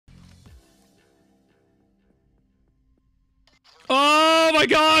my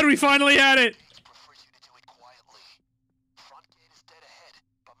god, we finally had it!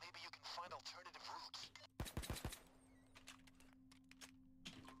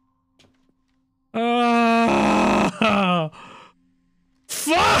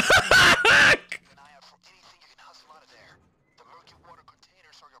 Fuck!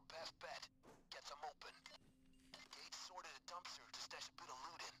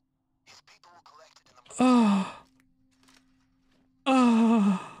 Oh.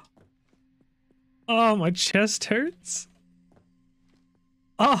 Oh. Oh, my chest hurts.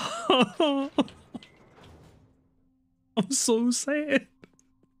 Oh. I'm so sad.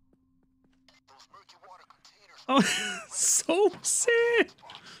 Oh, so sad.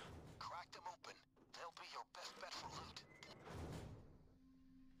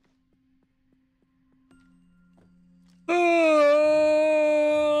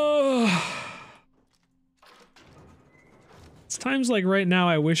 It's times like right now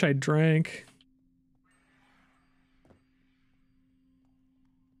I wish I drank.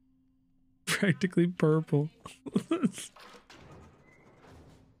 Practically purple.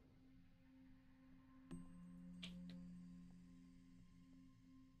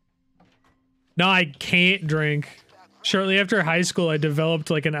 No, I can't drink. Shortly after high school, I developed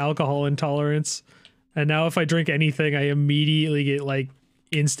like an alcohol intolerance. And now if I drink anything, I immediately get like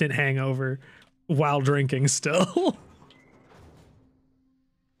instant hangover while drinking still.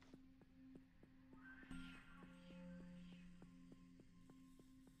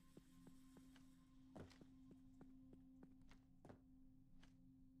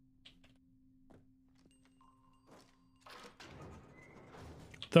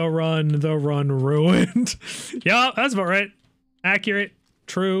 The run ruined. Yeah, that's about right. Accurate.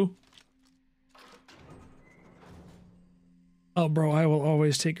 True. Oh, bro, I will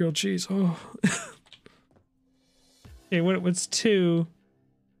always take grilled cheese. Oh. Okay, what's 2?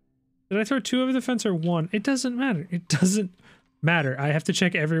 Did I throw 2 over the fence or 1? It doesn't matter. It doesn't matter. I have to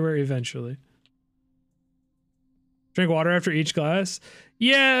check everywhere eventually. Drink water after each glass?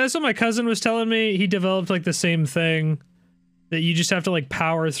 Yeah, that's what my cousin was telling me. He developed like the same thing. That you just have to like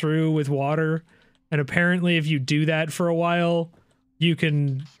power through with water. And apparently if you do that for a while, you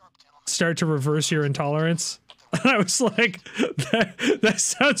can start to reverse your intolerance. And I was like, that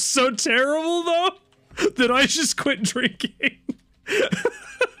sounds so terrible though, that I just quit drinking.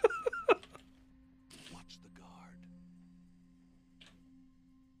 Watch the guard.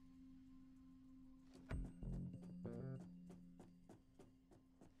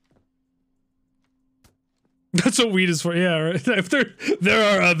 That's what weed is for, yeah, right? If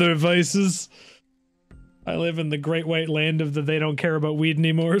there are other vices. I live in the great white land of the they don't care about weed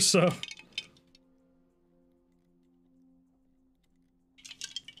anymore, so.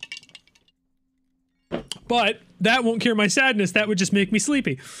 But that won't cure my sadness, that would just make me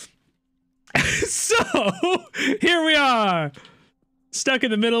sleepy. So, here we are. Stuck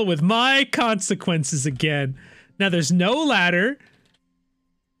in the middle with my consequences again. Now there's no ladder.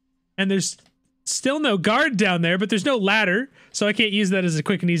 And there's still no guard down there, but there's no ladder, so I can't use that as a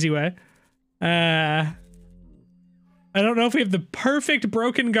quick and easy way. I don't know if we have the perfect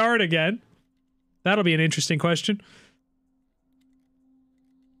broken guard again. That'll be an interesting question.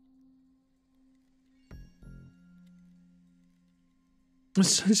 It's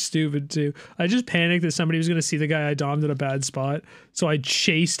so stupid too. I just panicked that somebody was gonna see the guy I domed at a bad spot, so I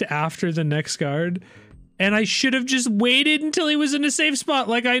chased after the next guard. And I should have just waited until he was in a safe spot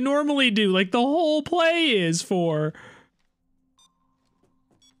like I normally do, like the whole play is for.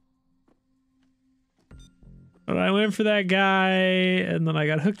 But I went for that guy, and then I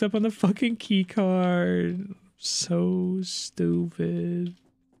got hooked up on the fucking key card. So stupid.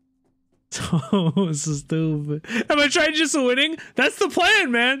 So stupid. Am I trying just winning? That's the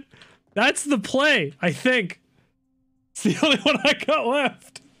plan, man. That's the play, I think. It's the only one I got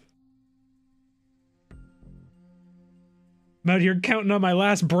left. I'm out here counting on my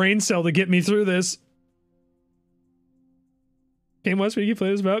last brain cell to get me through this. Game wants me to keep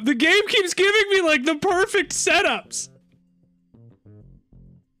playing this map. The game keeps giving me like the perfect setups.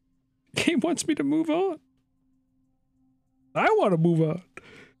 Game wants me to move on. I want to move on.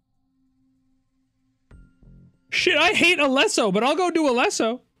 Shit, I hate Alesso, but I'll go do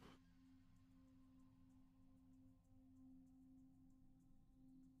Alesso.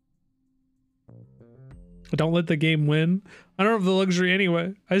 Don't let the game win. I don't have the luxury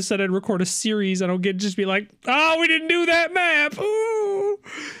anyway. I said I'd record a series. I don't get to just be like, oh, we didn't do that map. Ooh,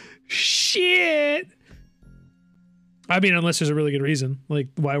 shit. I mean, unless there's a really good reason, like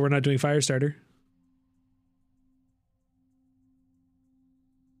why we're not doing Firestarter.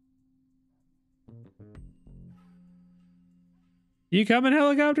 You coming,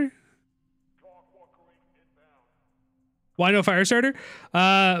 helicopter? Why no fire starter?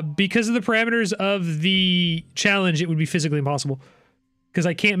 Because of the parameters of the challenge, it would be physically impossible. Because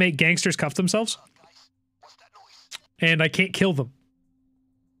I can't make gangsters cuff themselves. And I can't kill them.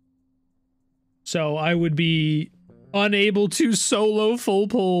 So I would be unable to solo full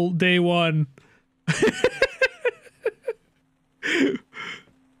pull day one.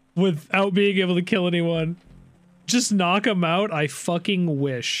 Without being able to kill anyone. Just knock them out, I fucking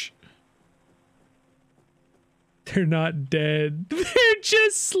wish. They're not dead. They're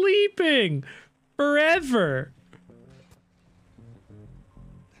just sleeping forever.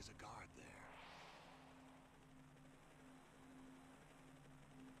 There's a guard there.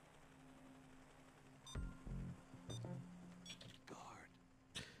 Guard.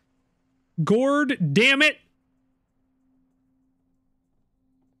 Gourd, damn it.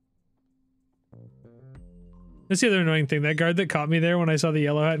 That's the other annoying thing. That guard that caught me there when I saw the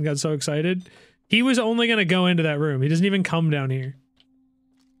yellow hat and got so excited, he was only going to go into that room. He doesn't even come down here.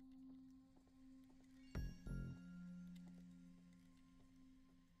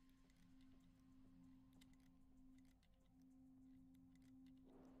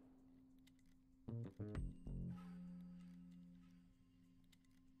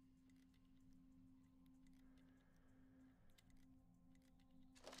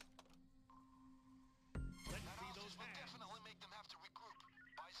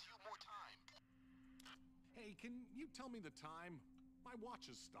 Hey, can you tell me the time? My watch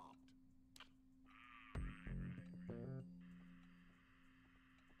has stopped.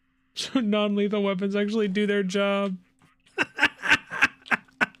 So non-lethal weapons actually do their job.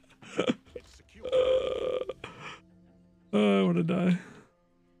 It's secure. Oh, I want to die.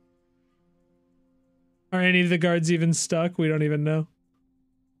 Are any of the guards even stuck? We don't even know.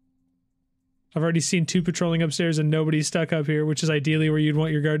 I've already seen 2 patrolling upstairs and nobody's stuck up here, which is ideally where you'd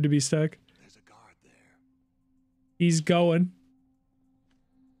want your guard to be stuck. There's a guard there. He's going.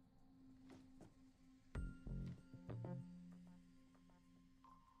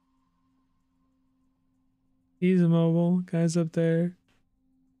 He's immobile. Guy's up there.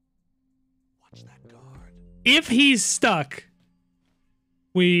 Watch that guard. If he's stuck,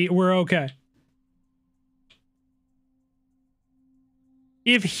 we're okay.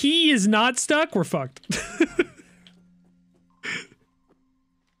 If he is not stuck, we're fucked.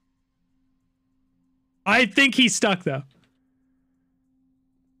 I think he's stuck though.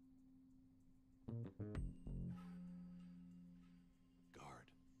 Guard.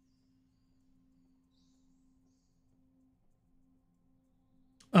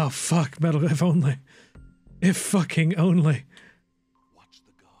 Oh fuck, metal, if only. If fucking only. Watch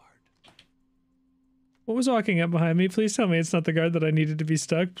the guard. What was walking up behind me? Please tell me it's not the guard that I needed to be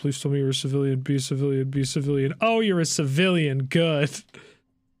stuck. Please tell me you're a civilian. Be a civilian. Be a civilian. Oh, you're a civilian. Good.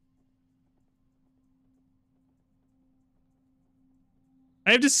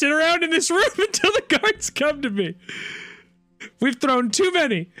 I have to sit around in this room until the guards come to me. We've thrown too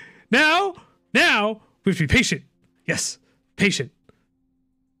many. Now, we have to be patient. Yes, patient.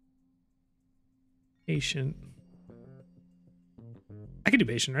 Patient. I can do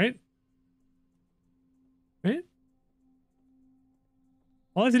patient, right? Right?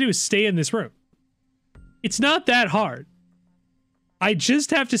 All I have to do is stay in this room. It's not that hard. I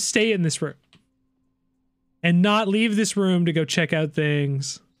just have to stay in this room. And not leave this room to go check out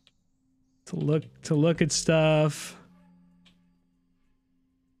things. To look at stuff.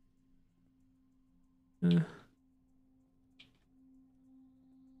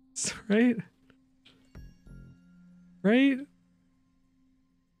 Right? Right?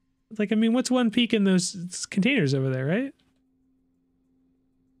 Like, I mean, what's one peek in those containers over there, right?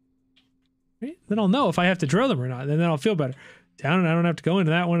 Right? Then I'll know if I have to drill them or not. Then I'll feel better. Down, and I don't have to go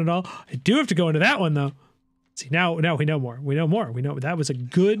into that one at all. I do have to go into that one, though. See, now we know more. We know more. We know that was a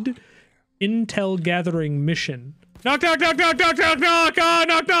good intel gathering mission. Knock, knock, knock, knock, knock, knock, knock, oh,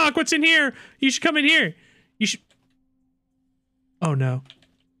 knock, knock. What's in here? You should come in here. You should. Oh, no.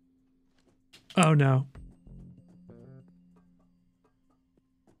 Oh, no.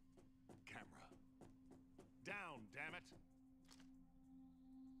 Camera. Down, damn it.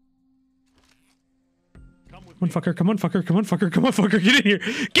 Come with Come on, me. fucker. Come on, fucker. Come on, fucker. Come on, fucker. Get in here.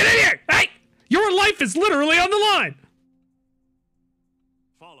 Get in here. Hey! Your life is literally on the line.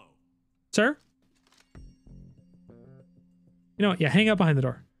 Follow. Sir? You know what? Yeah, hang out behind the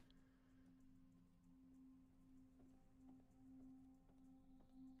door.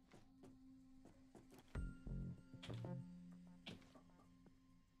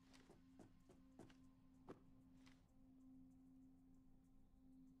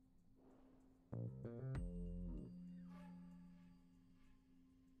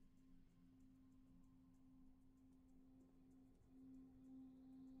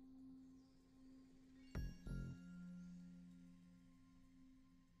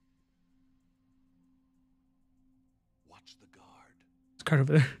 Watch the guard. There's a guard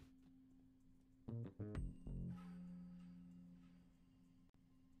over there.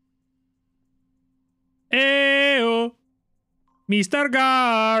 Eyo, Mr.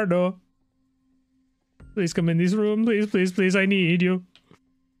 Gardo. Please come in this room. Please, please, please. I need you.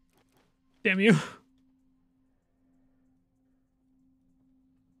 Damn you.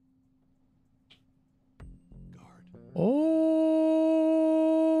 Guard. Oh,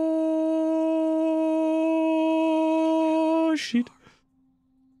 shit.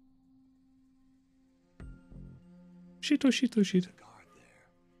 Shit, oh, shit, oh, shit. Guard there.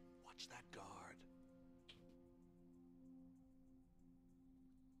 Watch that guard.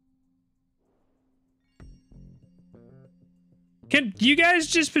 Can you guys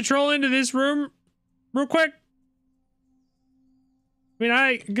just patrol into this room real quick? I mean,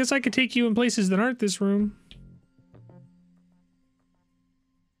 I guess I could take you in places that aren't this room.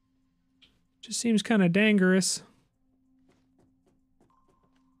 Just seems kind of dangerous.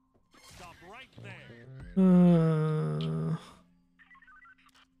 Stop right there.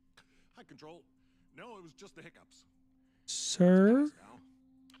 Hi, Control. No, it was just the hiccups. Sir? Now,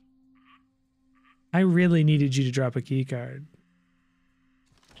 I really needed you to drop a key card.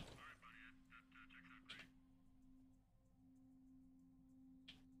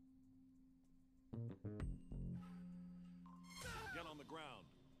 get on the ground.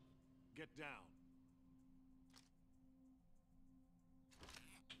 Get down.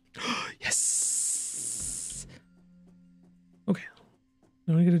 Yes! Okay.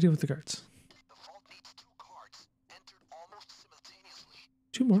 Now I gotta deal with the guards. The vault needs 2 cards, entered almost simultaneously.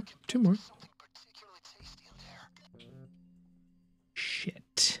 Two more. Two more. Something particularly tasty in there.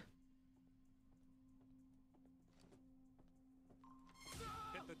 Shit.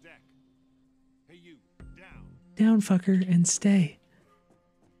 Hit the deck. Hey, you. Down. Down, fucker, and stay.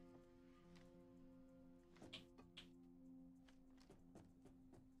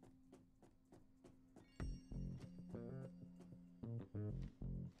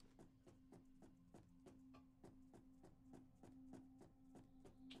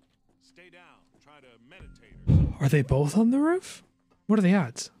 Stay down. Try to meditate or something. Are they both on the roof? What are the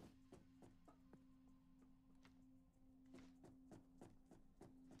odds?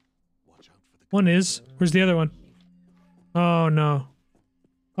 Watch out for the One is. Where's the other one? Oh, no.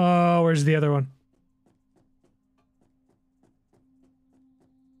 Oh, where's the other one?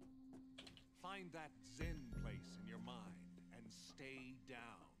 Find that zen place in your mind and stay down.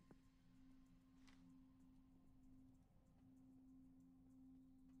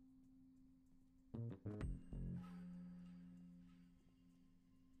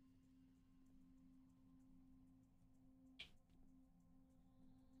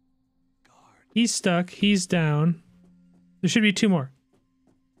 Guard. He's stuck. He's down. There should be 2 more.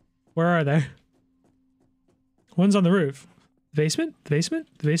 Where are they? One's on the roof. The basement? The basement?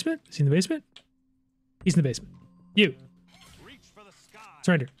 The basement? Is he in the basement? He's in the basement. You. Reach for the sky.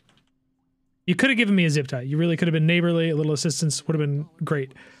 Surrender. You could have given me a zip tie. You really could have been neighborly. A little assistance would have been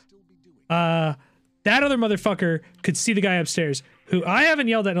great. Still be doing. That other motherfucker could see the guy upstairs, who I haven't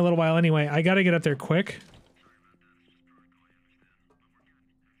yelled at in a little while anyway. I gotta get up there quick.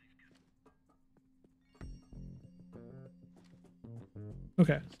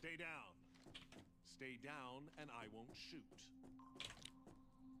 Okay. Stay down. Stay down and I won't shoot.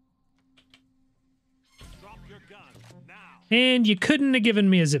 Drop your gun now. And you couldn't have given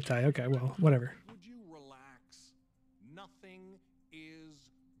me a zip tie. Okay, well, whatever. Would you relax? Nothing is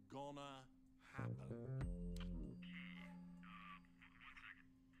gonna happen.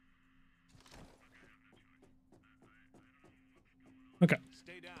 Okay.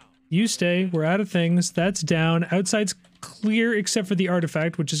 Stay down. You stay. We're out of things. That's down. Outside's clear except for the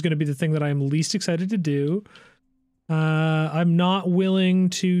artifact, which is going to be the thing that I'm least excited to do. I'm not willing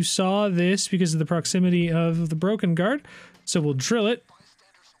to saw this because of the proximity of the broken guard, so we'll drill it.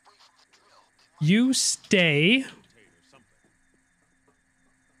 Bystanders away from the drill. You stay. Or something.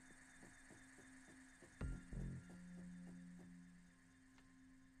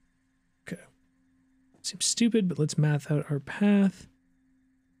 Okay. Seems stupid, but let's math out our path.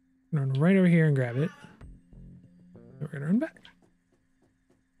 We're gonna run right over here and grab it. Then we're gonna run back.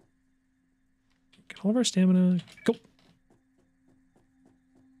 Get all of our stamina. Go.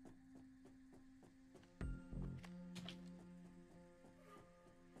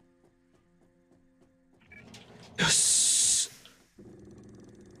 Yes.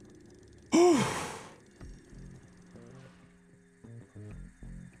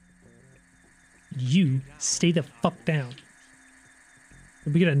 You stay the fuck down.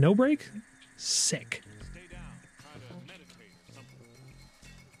 Did we get a no break? Sick. Stay down. Try to meditate or something.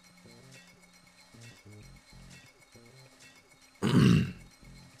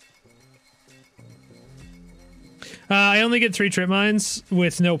 I only get 3 trip mines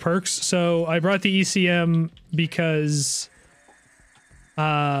with no perks, so I brought the ECM because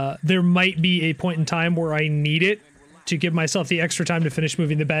there might be a point in time where I need it to give myself the extra time to finish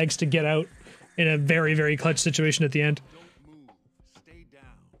moving the bags to get out in a very, very clutch situation at the end.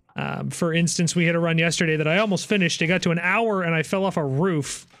 For instance, we had a run yesterday that I almost finished. It got to an hour and I fell off a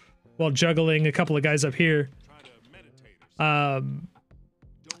roof while juggling a couple of guys up here.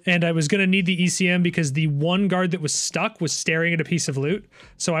 And I was going to need the ECM because the one guard that was stuck was staring at a piece of loot.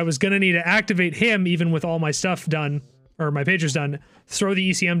 So I was going to need to activate him even with all my stuff done, or my pagers done, throw the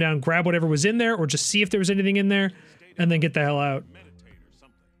ECM down, grab whatever was in there, or just see if there was anything in there, and then get the hell out.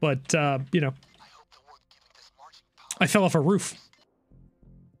 But, you know, I fell off a roof.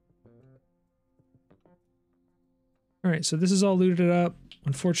 Alright, so this is all looted up.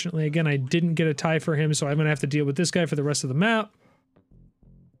 Unfortunately, again, I didn't get a tie for him, so I'm going to have to deal with this guy for the rest of the map.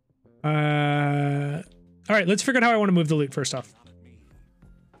 Alright, let's figure out how I want to move the loot first off.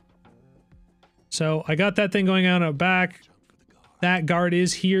 So, I got that thing going on out back. That guard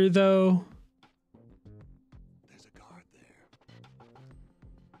is here, though.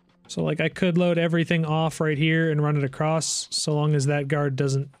 So, like, I could load everything off right here and run it across, so long as that guard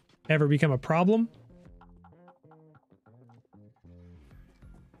doesn't ever become a problem.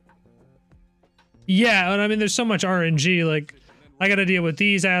 Yeah, and I mean, there's so much RNG, like, I gotta deal with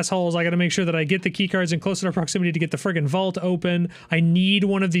these assholes, I gotta make sure that I get the keycards in close enough proximity to get the friggin' vault open. I need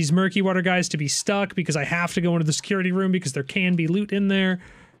one of these murky water guys to be stuck because I have to go into the security room because there can be loot in there.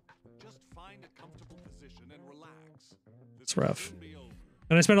 Just find a comfortable position and relax. It's rough.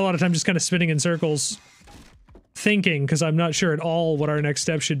 And I spent a lot of time just kind of spinning in circles, thinking, because I'm not sure at all what our next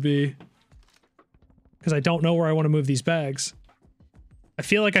step should be. Because I don't know where I want to move these bags. I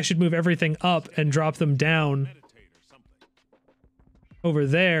feel like I should move everything up and drop them down over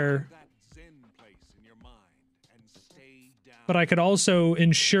there. But I could also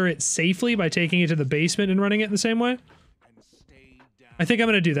ensure it safely by taking it to the basement and running it in the same way. I think I'm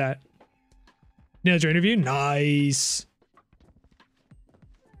going to do that. Nailed your interview? Nice.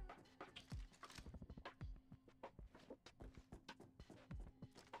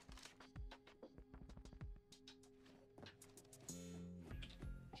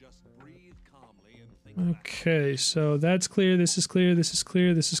 Okay, so that's clear, this is clear, this is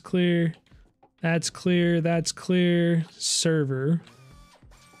clear, this is clear. That's clear, that's clear. Server.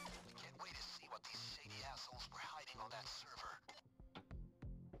 Can't wait to see what these shady assholes were hiding on that server.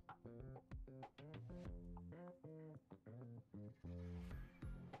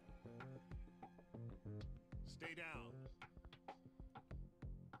 Stay down.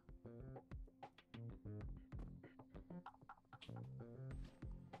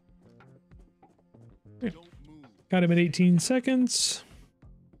 Got him at 18 seconds.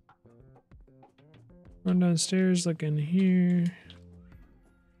 Run downstairs, look in here.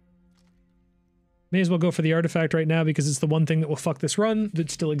 May as well go for the artifact right now because it's the one thing that will fuck this run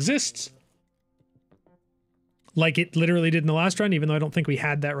that still exists. Like it literally did in the last run, even though I don't think we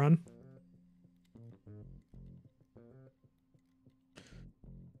had that run.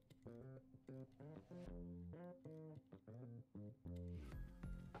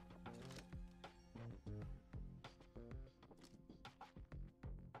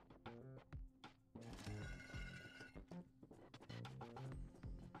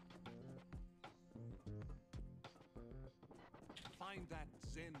 Find that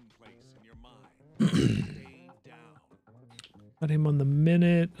zen place in your mind. Stay down. Got him on the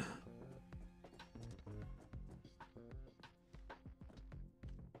minute.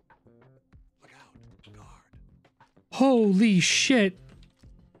 Look out, guard. Holy shit.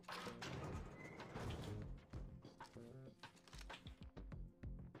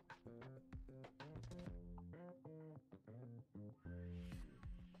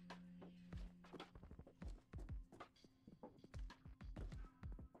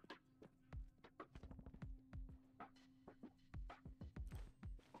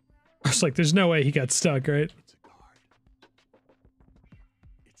 I was like, there's no way he got stuck, right? It's a guard.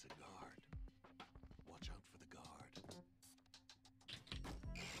 It's a guard. Watch out for the guard.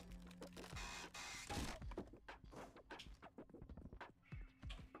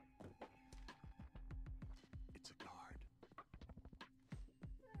 It's a guard.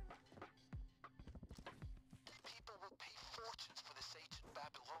 People will pay fortunes for this ancient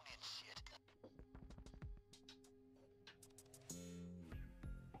Babylonian shit.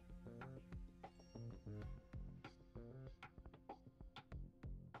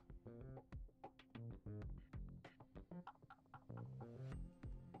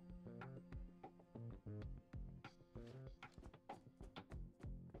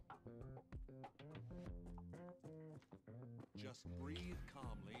 Just breathe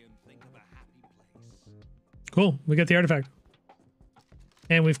calmly and think of a happy place. Cool. We got the artifact.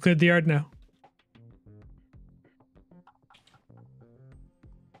 And we've cleared the yard now.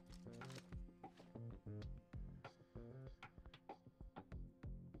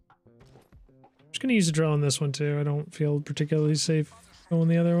 Just gonna use a drill on this one too. I don't feel particularly safe going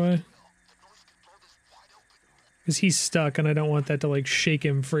the other way. Because he's stuck and I don't want that to like shake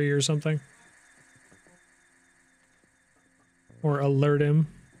him free or something. Or alert him.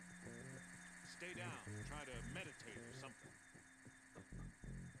 Stay down. Try to meditate or something.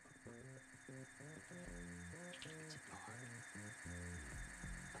 It's a guard.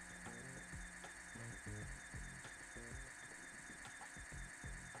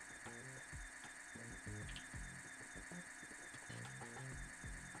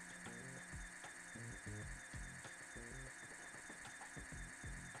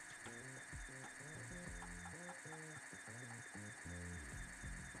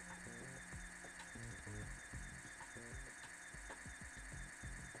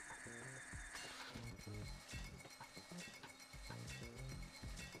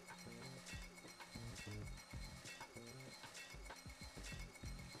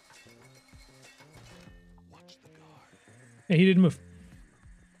 Watch the guard. Yeah, he didn't move.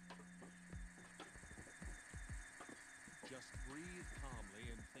 Just breathe calmly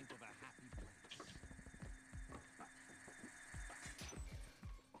and think of a happy place.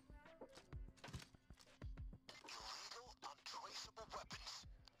 Illegal, untraceable weapons.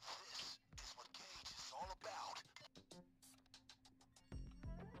 This is what Gage is all about.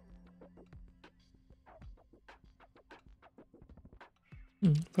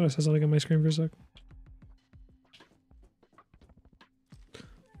 Thought I saw something on my screen for a sec.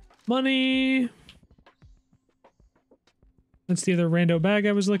 Money. That's the other rando bag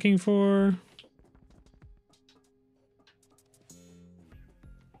I was looking for.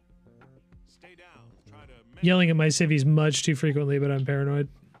 Stay down. Try to meditate. Yelling at my civvies much too frequently, but I'm paranoid.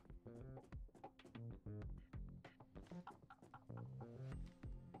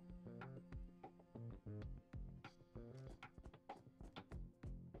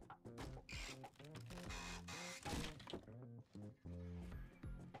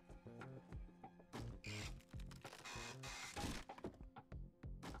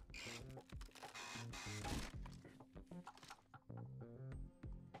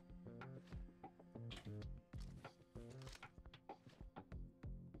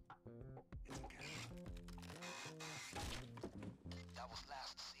 That was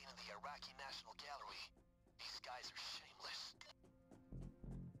last seen in the Iraqi National Gallery. These guys are shameless.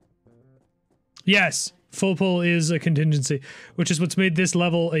 Yes, full pull is a contingency, which is what's made this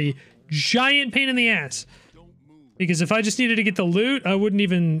level a giant pain in the ass. Don't move. Because if I just needed to get the loot, I wouldn't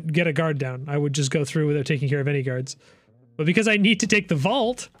even get a guard down. I would just go through without taking care of any guards. But because I need to take the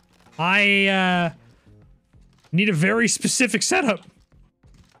vault, I need a very specific setup.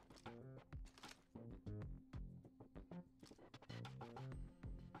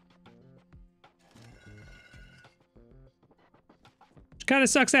 Which kind of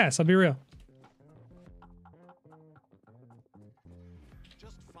sucks ass, I'll be real.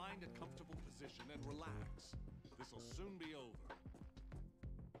 Just find a comfortable position and relax. This'll soon be over.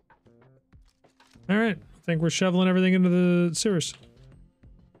 Alright, I think we're shoveling everything into the sewers.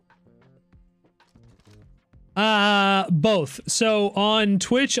 Both. So on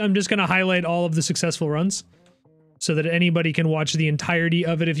Twitch, I'm just gonna highlight all of the successful runs so that anybody can watch the entirety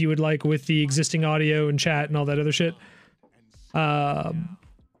of it if you would like, with the existing audio and chat and all that other shit. And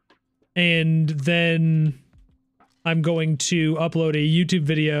then I'm going to upload a YouTube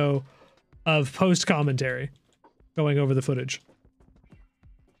video of post commentary going over the footage.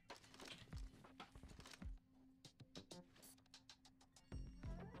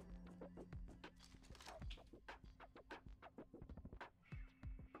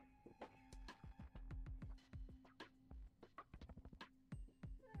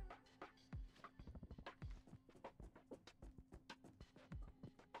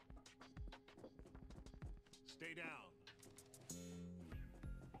 Stay down.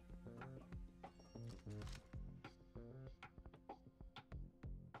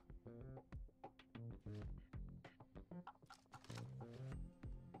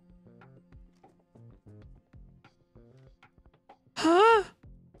 Huh?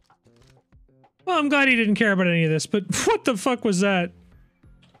 Well, I'm glad he didn't care about any of this, but what the fuck was that?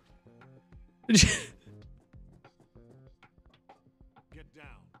 Get down.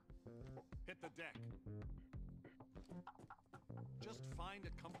 Hit the deck. Just find a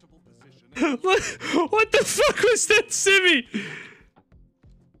comfortable position and What the fuck was that, Simmy?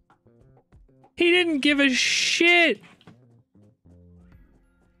 He didn't give a shit.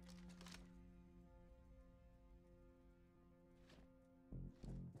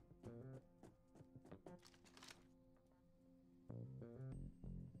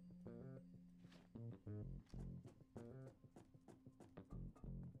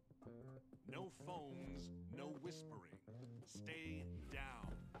 No phones, no whispering. Stay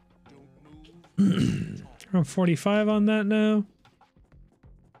down. Don't move. Don't talk. Around 45 on that now.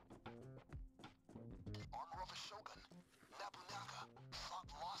 Armor of a shogun. Nobunaga. Thought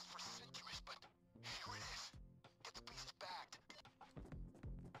lost for centuries, but here it is. Get the pieces bagged.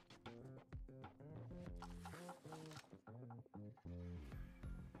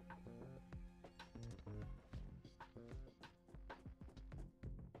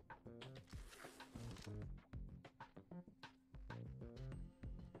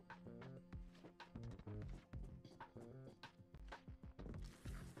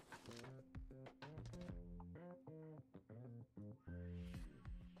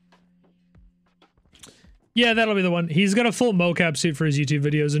 Yeah, that'll be the one. He's got a full mocap suit for his YouTube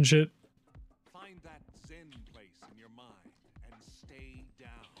videos and shit. Find that zen place in your mind and stay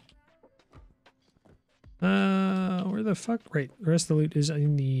down. Where the fuck? Right, the rest of the loot is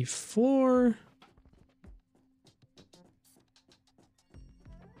on the floor.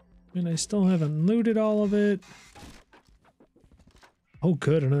 And I still haven't looted all of it. Oh,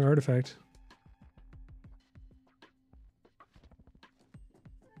 good, another artifact.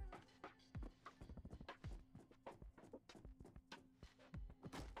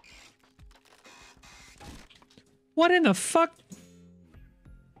 What in the fuck?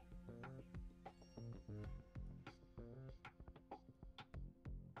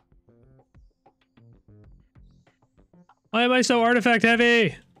 Why am I so artifact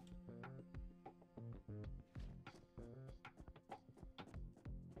heavy?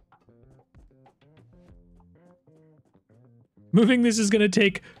 Moving this is gonna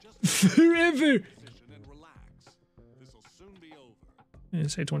take forever. Position and relax. This'll soon be over. I'm gonna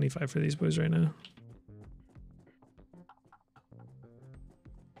say 25 for these boys right now.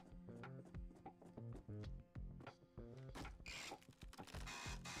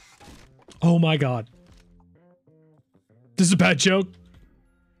 Oh my god. This is a bad joke.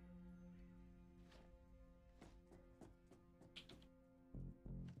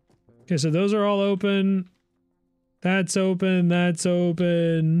 Okay, so those are all open. That's open, that's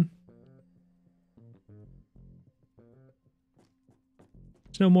open.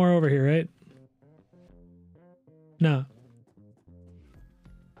 There's no more over here, right? No.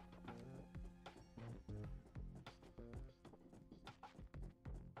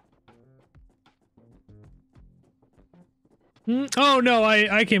 Oh no,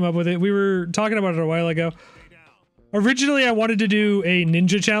 I came up with it. We were talking about it a while ago. Originally, I wanted to do a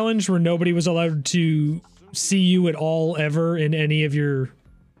ninja challenge where nobody was allowed to see you at all ever in any of your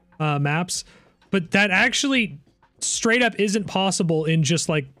maps, but that actually straight up isn't possible in just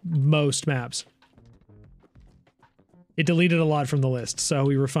like most maps. It deleted a lot from the list, so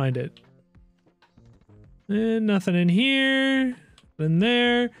we refined it. And nothing in here, in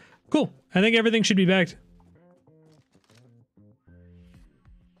there. Cool. I think everything should be backed.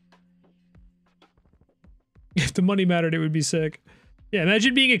 If the money mattered, it would be sick. Yeah,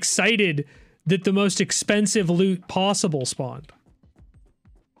 imagine being excited that the most expensive loot possible spawned.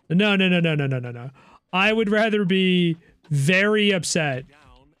 No, no, no, no, no, no, no, no. I would rather be very upset Down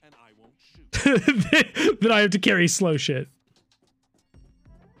and I won't shoot. that I have to carry slow shit.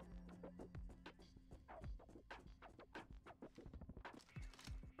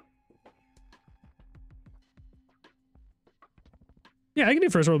 Yeah, I can do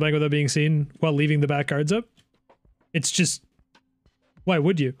first world bank without being seen while leaving the back guards up. It's just, why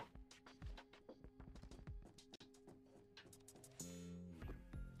would you?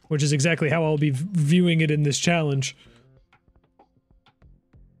 Which is exactly how I'll be viewing it in this challenge.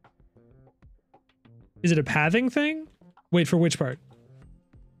 Is it a pathing thing? Wait, for which part?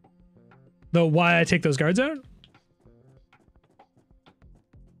 The why I take those guards out?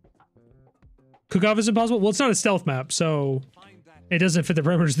 Cook-off is impossible? Well, it's not a stealth map, so it doesn't fit the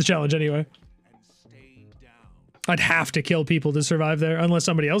parameters of the challenge anyway. And stay down. I'd have to kill people to survive there, unless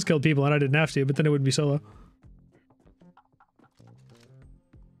somebody else killed people and I didn't have to, but then it wouldn't be solo.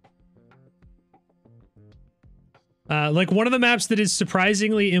 Like one of the maps that is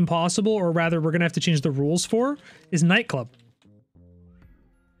surprisingly impossible, or rather we're gonna have to change the rules for, is Nightclub.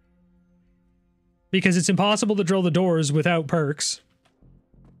 Because it's impossible to drill the doors without perks,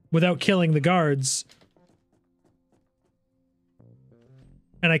 without killing the guards.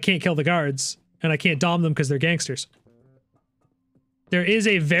 And I can't kill the guards, and I can't dom them because they're gangsters. There is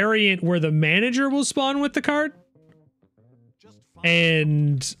a variant where the manager will spawn with the card,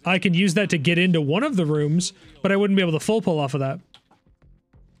 and I can use that to get into one of the rooms, but I wouldn't be able to full pull off of that.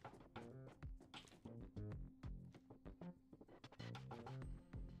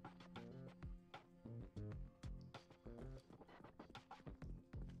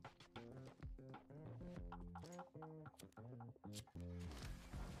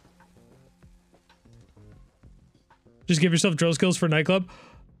 Just give yourself drill skills for nightclub.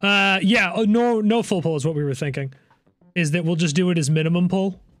 Yeah, no full pull is what we were thinking. Is that we'll just do it as minimum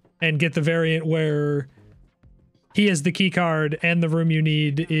pull and get the variant where he has the key card and the room you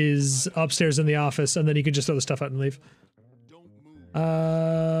need is upstairs in the office, and then you can just throw the stuff out and leave.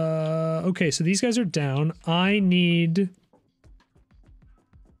 Okay, so these guys are down. I need...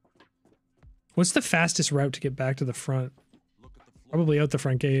 What's the fastest route to get back to the front? Probably out the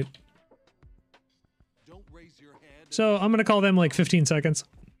front gate. So I'm gonna call them like 15 seconds.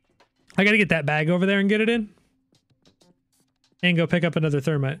 I gotta get that bag over there and get it in. And go pick up another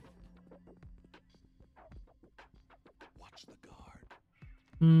thermite. Watch the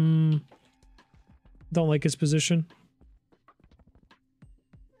guard. Don't like his position.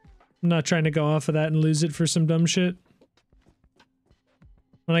 I'm not trying to go off of that and lose it for some dumb shit.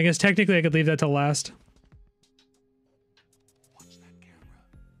 And I guess technically I could leave that till last. Watch that camera.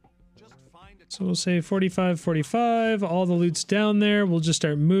 Just find a So we'll say 45, 45. All the loot's down there. We'll just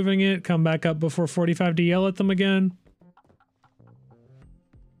start moving it. Come back up before 45 to yell at them again.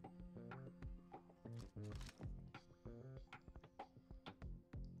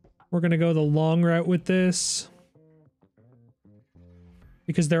 We're gonna go the long route with this.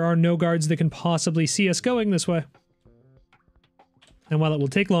 Because there are no guards that can possibly see us going this way. And while it will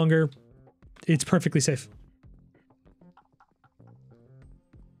take longer, it's perfectly safe.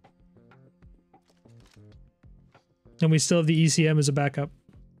 And we still have the ECM as a backup.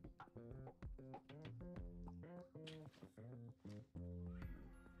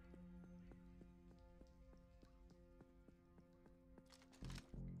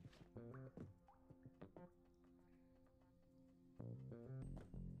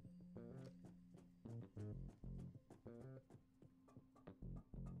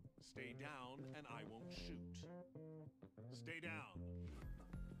 stay down and I won't shoot. Stay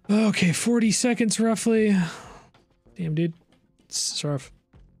down. Okay, 40 seconds roughly. Damn, dude. It's rough.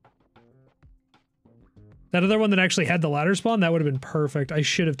 That other one that actually had the ladder spawn, that would have been perfect. I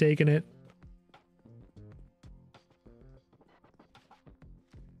should have taken it.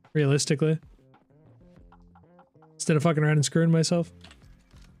 Realistically. Instead of fucking around and screwing myself.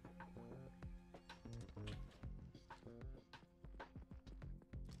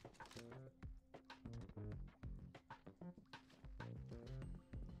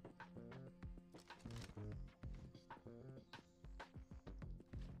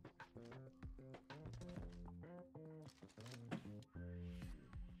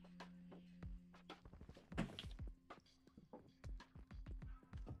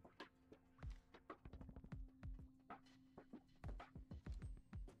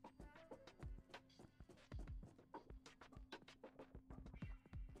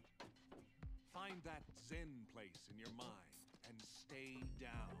 Find that zen place in your mind and stay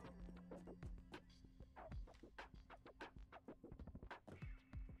down.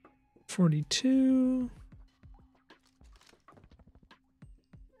 $42.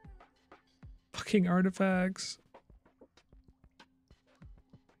 Fucking artifacts.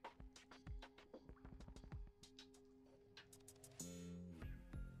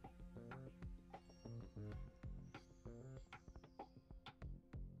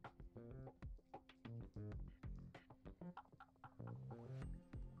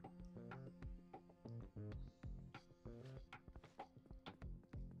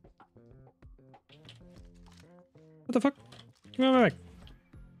 What the fuck? Give me my bag.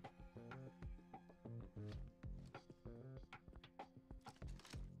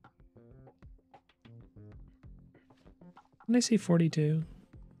 Didn't I see 42?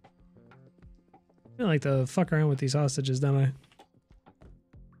 I like to fuck around with these hostages, don't I?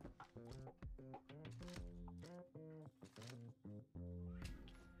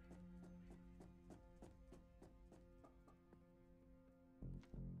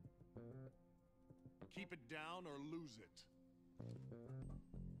 Keep it down or lose it.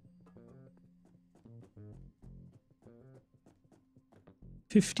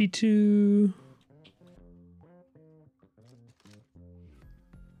 $52.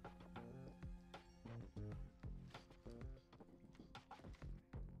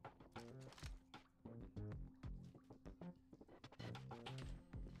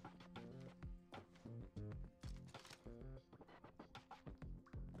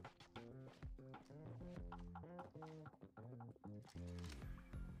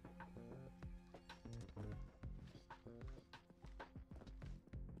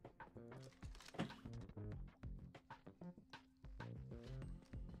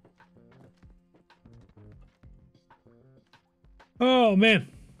 Oh, man.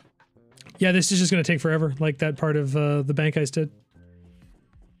 Yeah, this is just going to take forever, like that part of the bank heist did.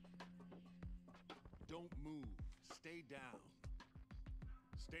 Don't move. Stay down.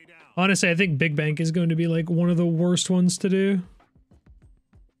 Stay down. Honestly, I think Big Bank is going to be like one of the worst ones to do.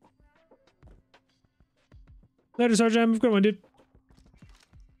 Later, Sergeant. Have a good one, dude.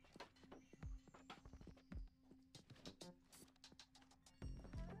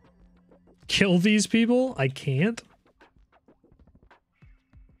 Kill these people? I can't.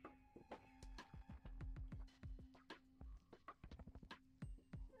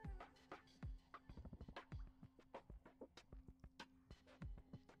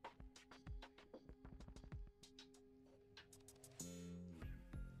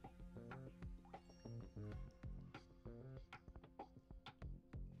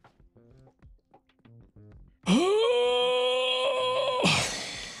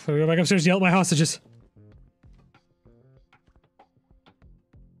 So we go back upstairs to yell at my hostages.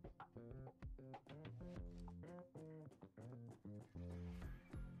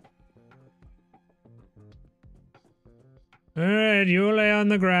 Alright, you lay on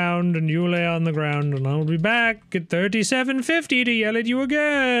the ground, and you lay on the ground, and I'll be back at 3750 to yell at you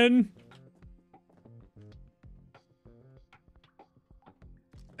again.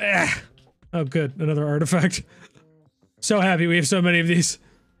 Ah. Oh, good. Another artifact. So happy we have so many of these.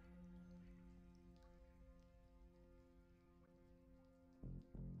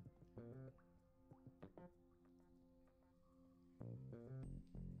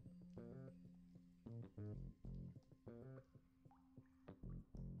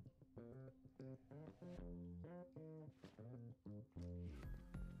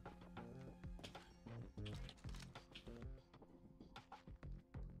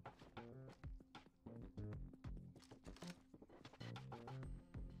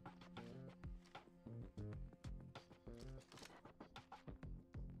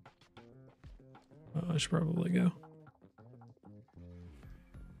 I should probably go.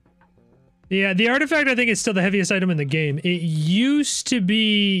 Yeah, the artifact I think is still the heaviest item in the game. It used to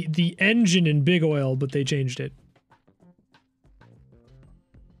be the engine in Big Oil, but they changed it.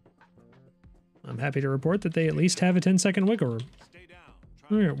 I'm happy to report that they at least have a 10-second wiggle room.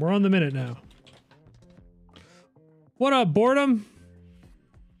 Alright, we're on the minute now. What up, boredom?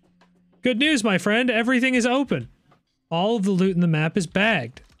 Good news, my friend. Everything is open. All of the loot in the map is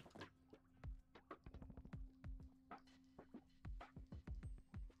bagged.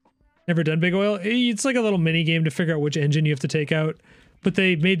 Never done Big Oil? It's like a little mini game to figure out which engine you have to take out. But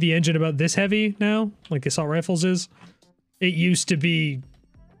they made the engine about this heavy now, like assault rifles is. It used to be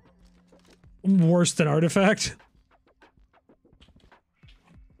worse than Artifact.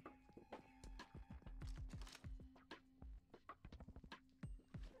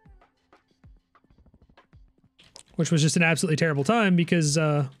 Which was just an absolutely terrible time because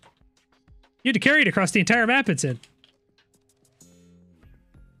you had to carry it across the entire map it's in.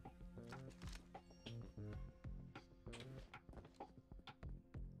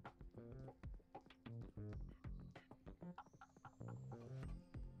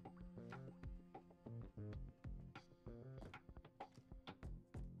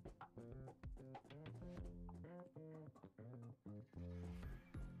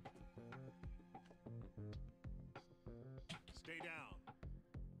 Stay down.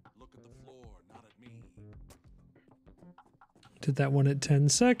 Look at the floor, not at me. Did that one at 10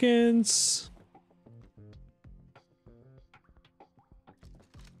 seconds.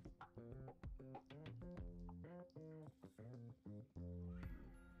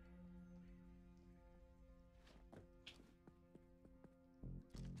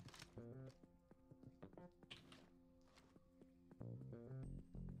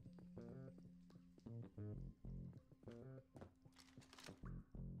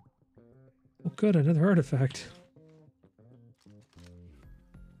 Oh, good, another artifact.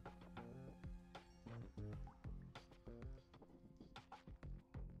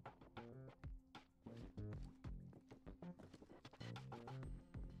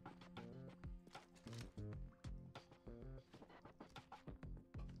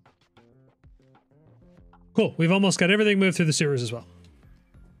 Cool, we've almost got everything moved through the sewers as well.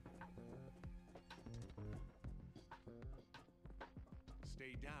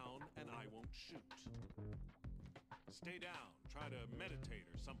 Stay down and I won't shoot. Stay down. Try to meditate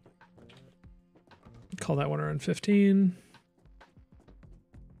or something. Call that one around 15.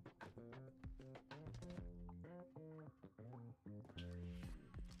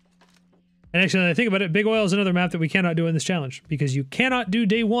 And actually, when I think about it, Big Oil is another map that we cannot do in this challenge because you cannot do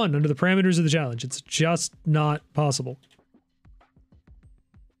day one under the parameters of the challenge. It's just not possible.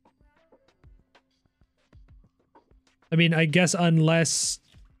 I mean, I guess unless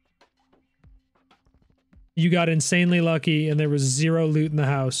you got insanely lucky and there was zero loot in the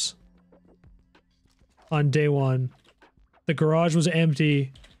house. on day one. The garage was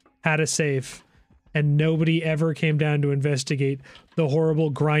empty, had a safe, and nobody ever came down to investigate the horrible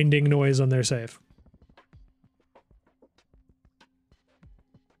grinding noise on their safe.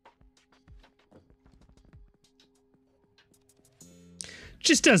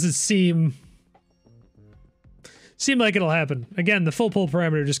 Just doesn't seem like it'll happen. Again, the full pull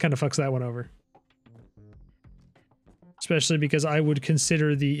parameter just kind of fucks that one over. Especially because I would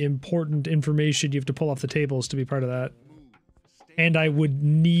consider the important information you have to pull off the tables to be part of that. And I would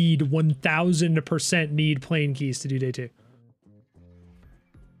need 1000% need plain keys to do day 2.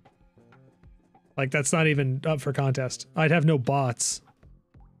 Like, that's not even up for contest. I'd have no bots.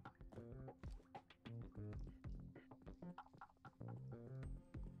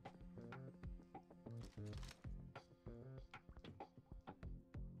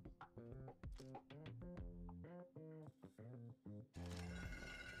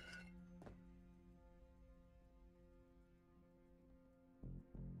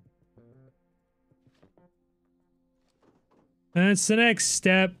 That's the next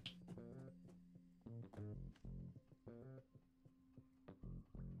step.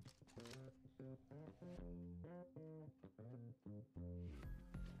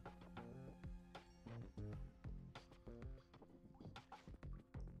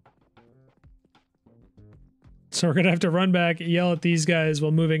 So we're gonna have to run back, yell at these guys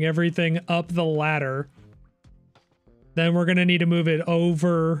while moving everything up the ladder. Then we're gonna need to move it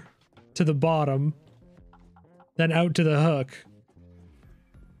over to the bottom. Then out to the hook.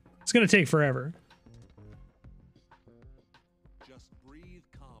 It's gonna take forever. Just breathe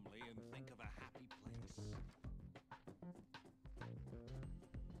calmly and think of a happy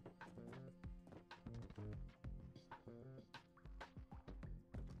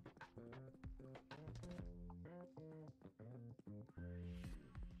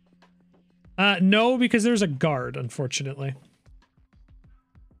place. No, because there's a guard, unfortunately.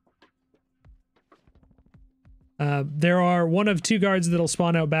 There are one of 2 guards that'll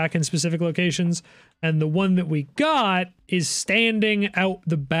spawn out back in specific locations, and the one that we got is standing out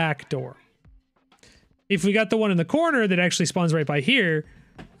the back door. If we got the one in the corner that actually spawns right by here,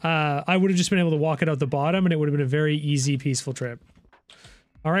 I would have just been able to walk it out the bottom, and it would have been a very easy, peaceful trip.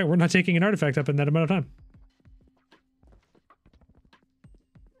 All right, we're not taking an artifact up in that amount of time.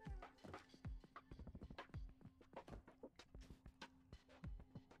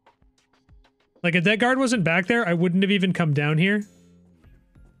 Like, if that guard wasn't back there, I wouldn't have even come down here.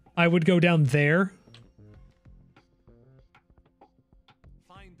 I would go down there.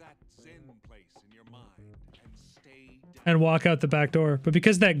 Find that zen place in your mind and stay down. And walk out the back door. But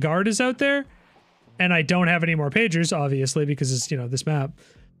because that guard is out there, and I don't have any more pagers, obviously, because it's, you know, this map,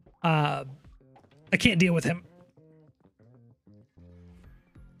 I can't deal with him.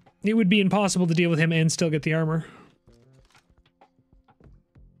 It would be impossible to deal with him and still get the armor.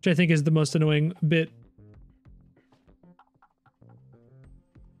 Which I think is the most annoying bit.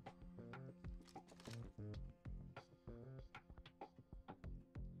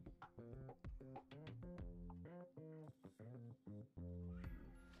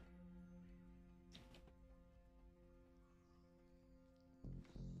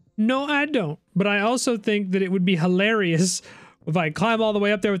 No, I don't. But I also think that it would be hilarious if I climb all the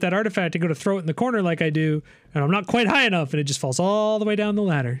way up there with that artifact and go to throw it in the corner like I do, and I'm not quite high enough and it just falls all the way down the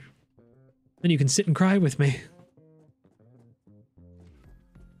ladder. Then you can sit and cry with me.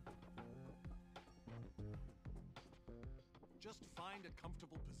 Just find a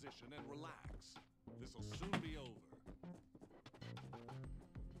comfortable position and relax. This'll soon be over.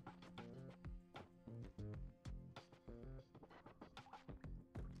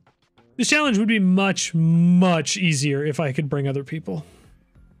 This challenge would be much, much easier if I could bring other people.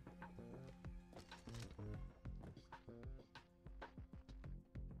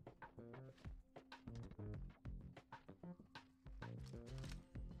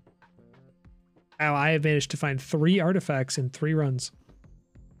 Wow, I have managed to find 3 artifacts in 3 runs.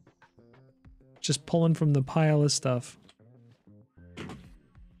 Just pulling from the pile of stuff.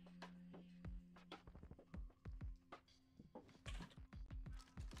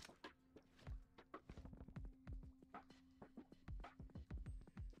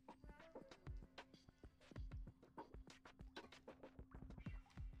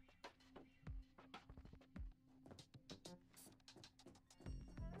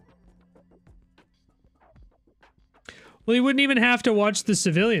 Well, you wouldn't even have to watch the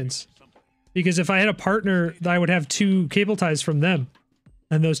civilians. Because if I had a partner, I would have 2 cable ties from them.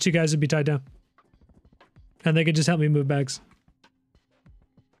 And those 2 guys would be tied down. And they could just help me move bags.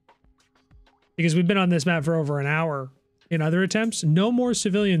 Because we've been on this map for over an hour. In other attempts, no more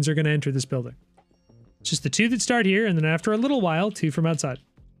civilians are going to enter this building. It's just the two that start here, and then after a little while, two from outside.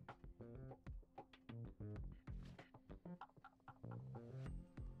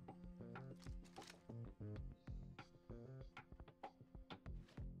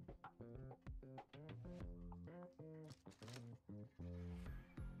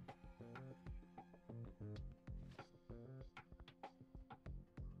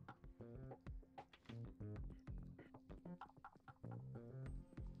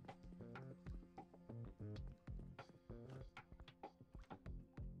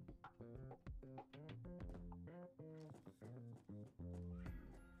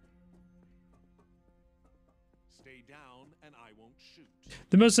 Stay down and I won't shoot.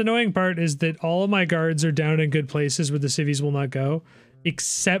 The most annoying part is that all of my guards are down in good places where the civvies will not go,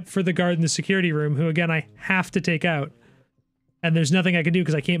 except for the guard in the security room, who again I have to take out. And there's nothing I can do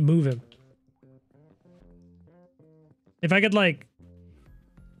because I can't move him. If I could, like,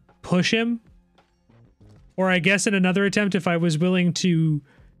 push him, or I guess in another attempt, if I was willing to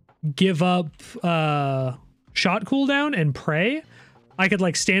give up shot cooldown and pray, I could,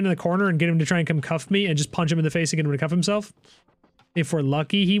 like, stand in the corner and get him to try and come cuff me and just punch him in the face and get him to cuff himself. If we're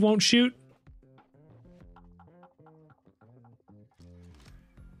lucky, he won't shoot.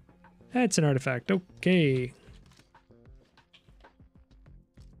 That's an artifact. Okay.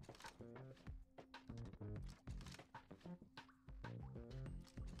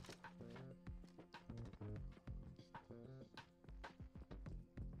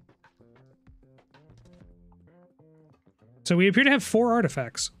 So we appear to have 4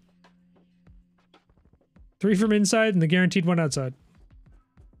 artifacts. 3 from inside and the guaranteed 1 outside.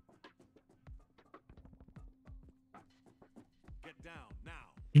 Get down now.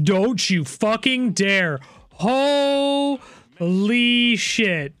 Don't you fucking dare. Holy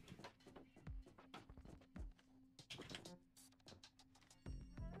shit.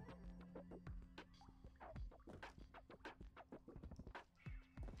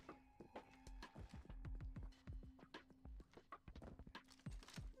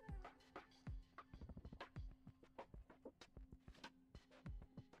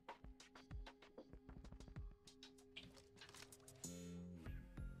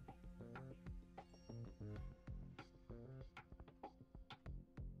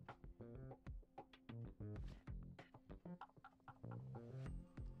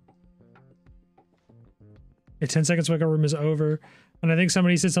 The 10 seconds wake up room is over. And I think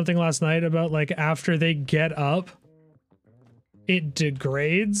somebody said something last night about, like, after they get up, it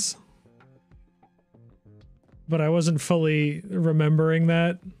degrades. But I wasn't fully remembering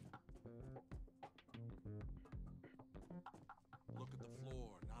that. Look at the floor,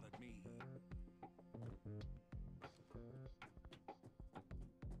 not at me.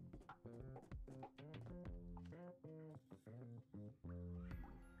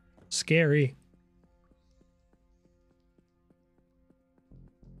 Scary.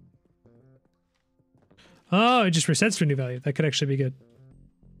 Oh, it just resets to a new value. That could actually be good.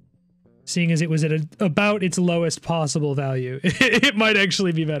 Seeing as it was at about its lowest possible value, it might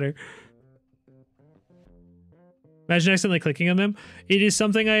actually be better. Imagine accidentally clicking on them. It is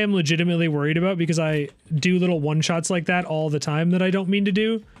something I am legitimately worried about because I do little one-shots like that all the time that I don't mean to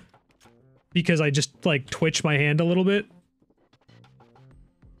do. Because I just, like, twitch my hand a little bit.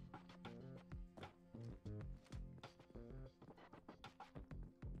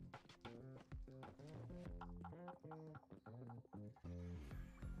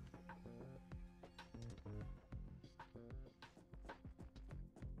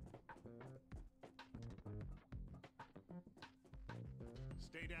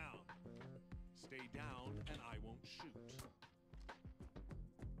 Stay down. Stay down and I won't shoot.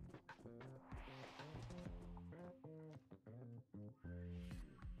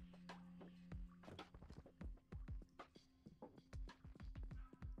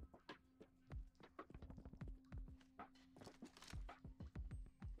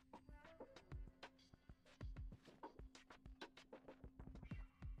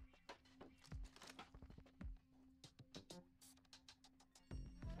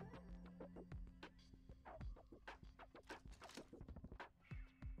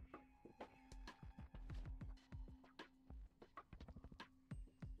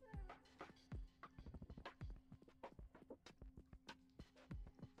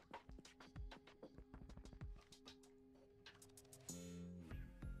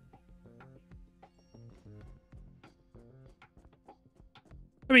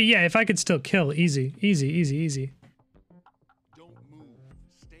 I mean, yeah, if I could still kill, easy, easy, easy, easy. Don't move.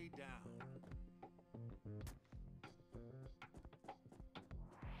 Stay down.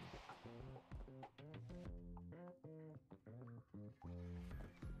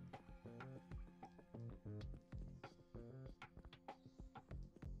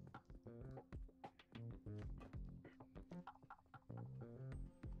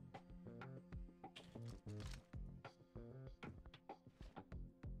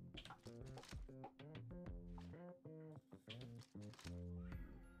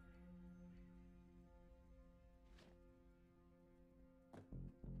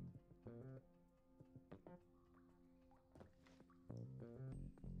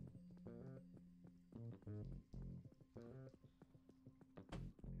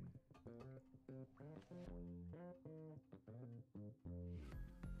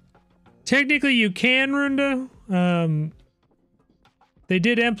 Technically, you can, Runda. They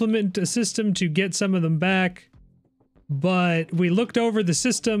did implement a system to get some of them back, but we looked over the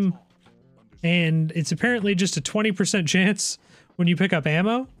system, and it's apparently just a 20% chance when you pick up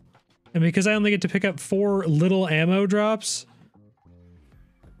ammo. And because I only get to pick up 4 little ammo drops,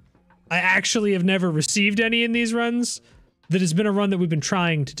 I actually have never received any in these runs. That has been a run that we've been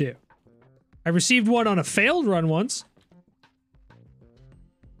trying to do. I received one on a failed run once.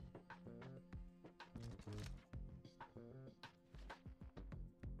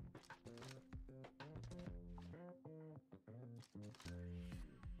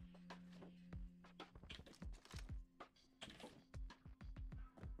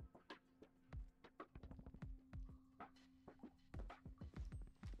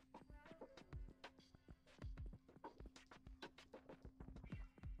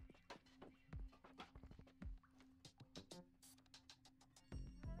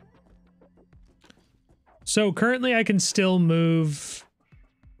 So currently I can still move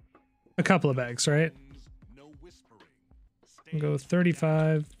a couple of bags, right? No whispering. I'll go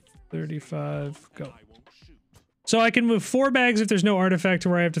 35, 35, go. So I can move 4 bags if there's no artifact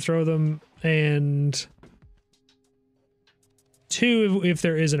where I have to throw them, and 2 if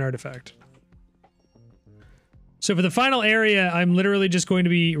there is an artifact. So for the final area, I'm literally just going to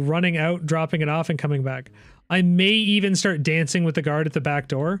be running out, dropping it off, and coming back. I may even start dancing with the guard at the back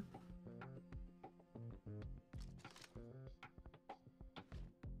door.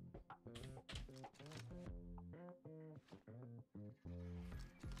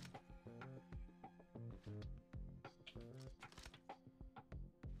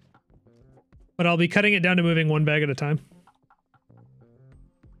 But I'll be cutting it down to moving 1 bag at a time.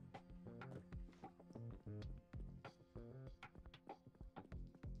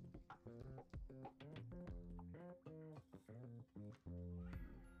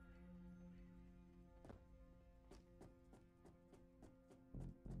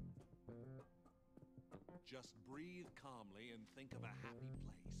 Just breathe calmly and think of a happy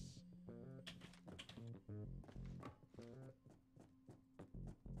place.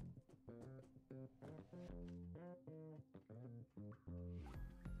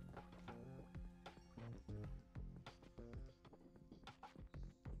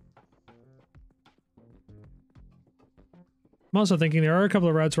 I'm also thinking there are a couple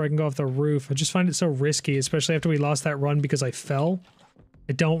of routes where I can go off the roof. I just find it so risky, especially after we lost that run because I fell.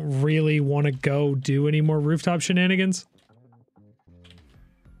 I don't really want to go do any more rooftop shenanigans.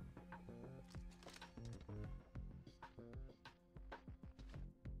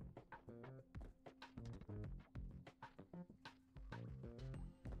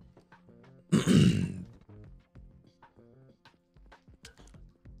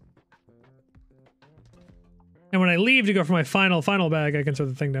 And when I leave to go for my final bag, I can throw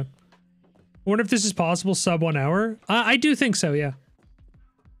the thing down. I wonder if this is possible sub 1 hour. I do think so, yeah.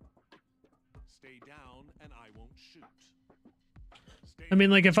 Stay down and I won't shoot. I mean,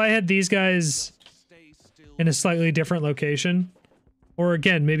 like, if I had these guys Stay still. in a slightly different location, or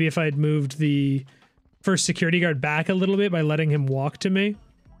again, maybe if I had moved the first security guard back a little bit by letting him walk to me,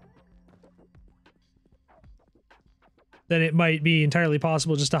 then it might be entirely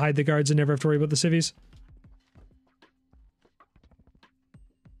possible just to hide the guards and never have to worry about the civvies.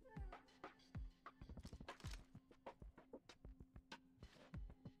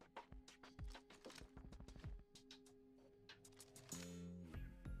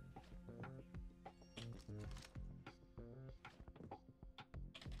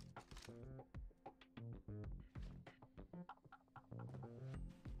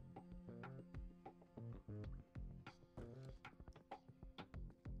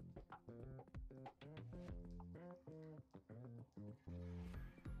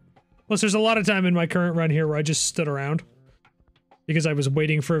 Plus, there's a lot of time in my current run here where I just stood around because I was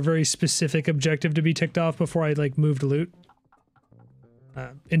waiting for a very specific objective to be ticked off before I, like, moved loot.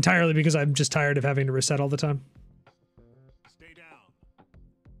 Entirely because I'm just tired of having to reset all the time. Stay down.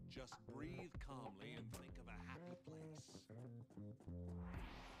 Just breathe calmly and think of a happy place.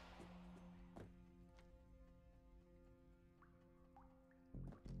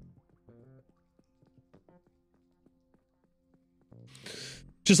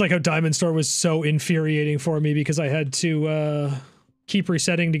 Just like how Diamond Store was so infuriating for me because I had to keep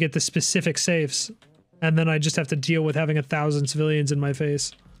resetting to get the specific safes. And then I just have to deal with having 1,000 civilians in my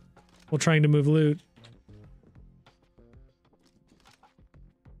face while trying to move loot.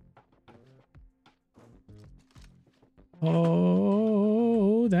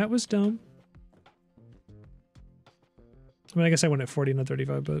 Oh, that was dumb. I mean, I guess I went at 40, not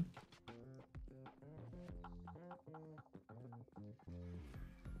 35, but...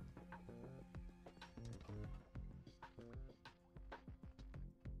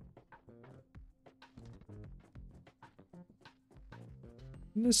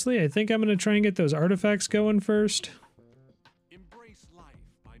 Honestly, I think I'm gonna try and get those artifacts going first. Embrace life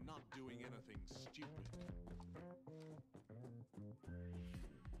by not doing anything stupid.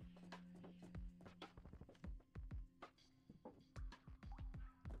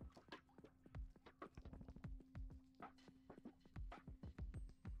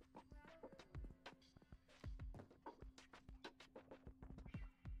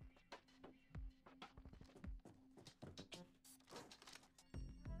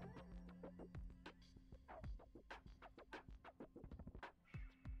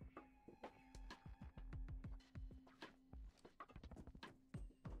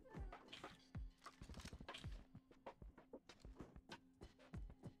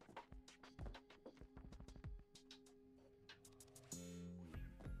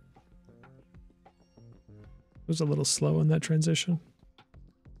 Was a little slow in that transition.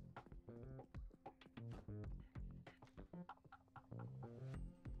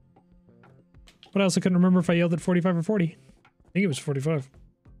 What else? I couldn't remember if I yelled at 45 or 40. I think it was 45.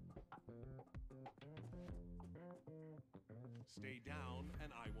 Stay down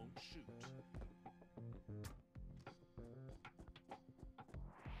and I won't shoot.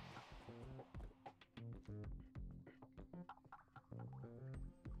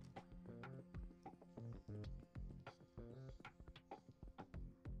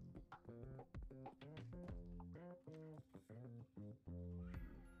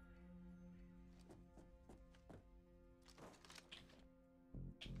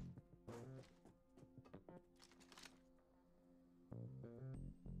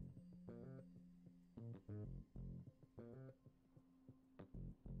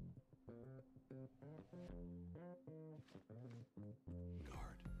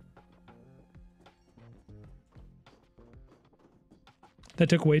 Guard. That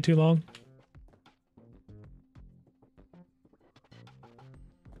took way too long.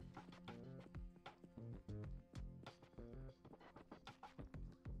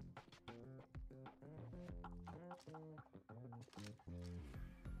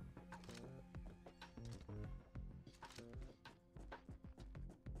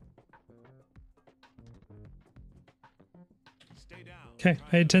 Stay down. Okay,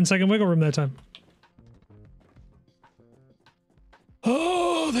 I had 10-second wiggle room that time.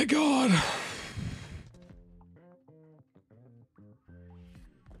 Oh, thank God.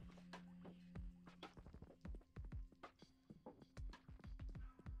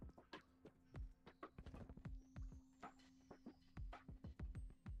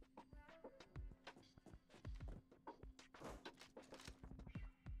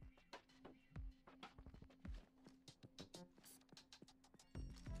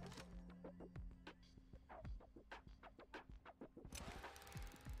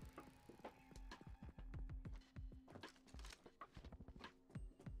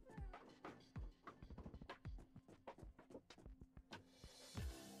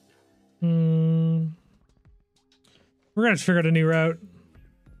 We're gonna have to figure out a new route.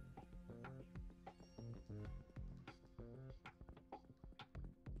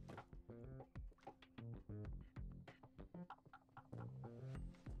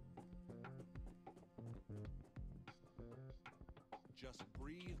 Just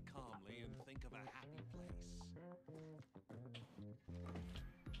breathe calmly and think of a happy place.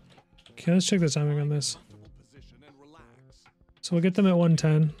 Okay, let's check the timing on this. Comfortable position and relax. So we'll get them at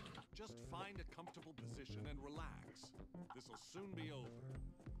 110. Just find a comfortable position and relax. This'll soon be over.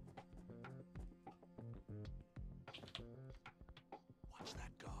 Watch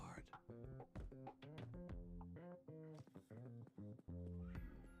that guard.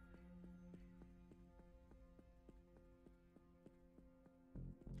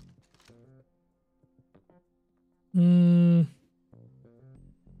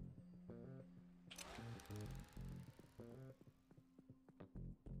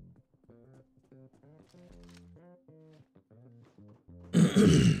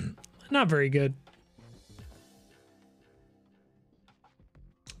 Not very good.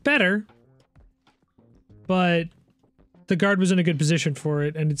 Better. But the guard was in a good position for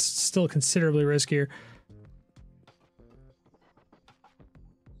it, and it's still considerably riskier.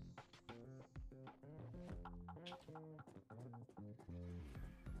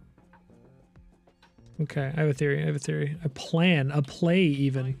 Okay, I have a theory. I have a theory. A plan. A play,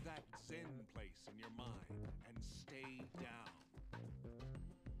 even. Find that zen place in your mind and stay down.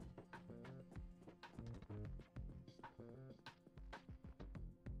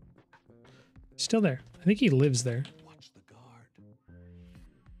 Still there. I think he lives there. Watch the guard.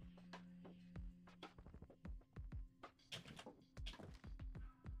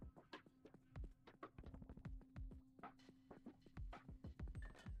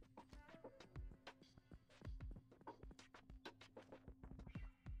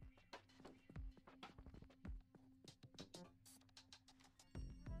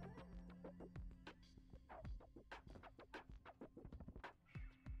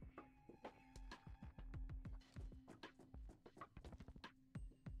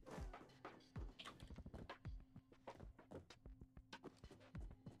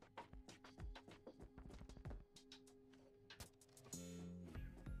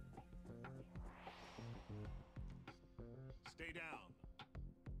 Stay down.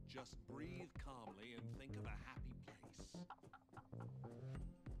 Just breathe calmly and think of a happy place.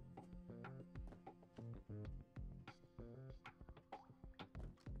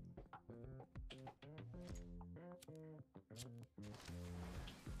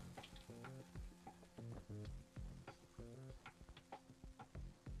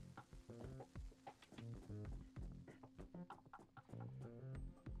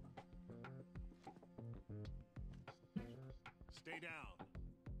 Stay down.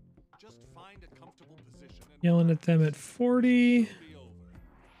 Just find a comfortable position and Yelling at them at 40. be over.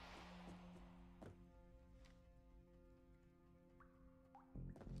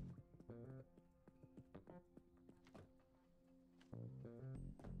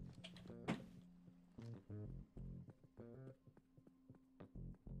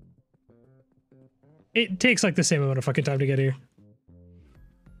 It takes like the same amount of fucking time to get here.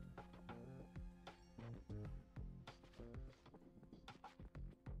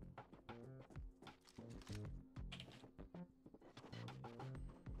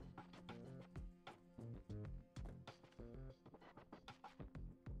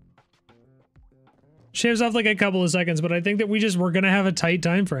 Shaves off like a couple of seconds, but I think that we're gonna have a tight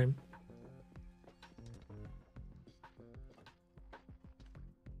time frame.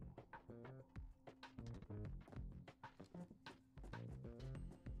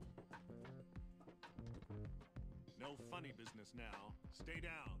 No funny business now. Stay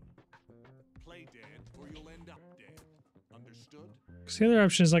down. Play dead or you'll end up dead. Understood? Because the other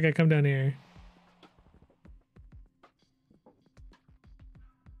option is like I come down here.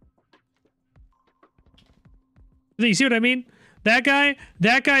 You see what I mean? That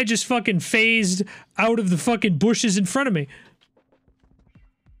guy just fucking phased out of the fucking bushes in front of me.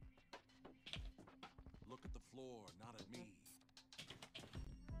 Look at the floor, not at me.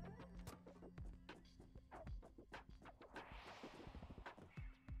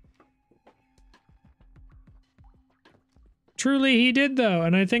 Truly, he did though,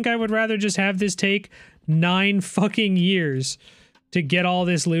 and I think I would rather just have this take 9 fucking years to get all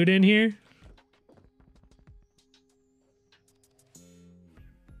this loot in here.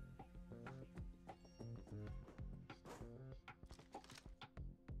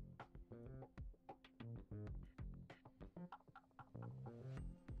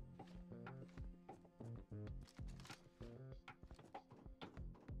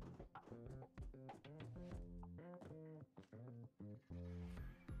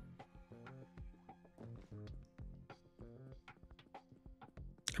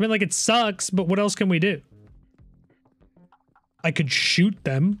 I mean, like, it sucks, but what else can we do? I could shoot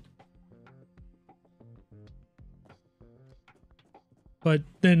them. But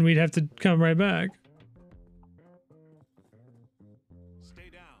then we'd have to come right back.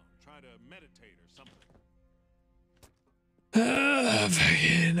 Stay down. Try to meditate or something.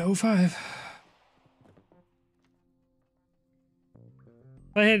 Fucking 05.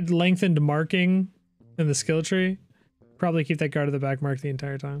 If I had lengthened marking in the skill tree, probably keep that guard at the back mark the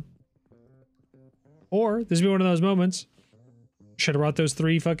entire time. Or this would be one of those moments. Should have brought those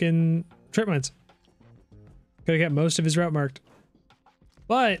 3 fucking trip mines. Could have got most of his route marked.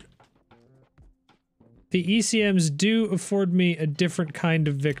 But the ECMs do afford me a different kind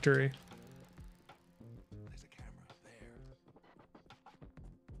of victory. There's a camera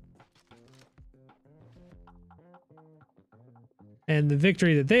there. And the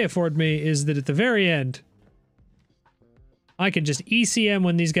victory that they afford me is that at the very end, I can just ECM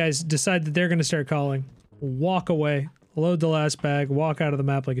when these guys decide that they're going to start calling, walk away, load the last bag, walk out of the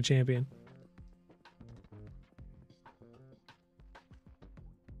map like a champion.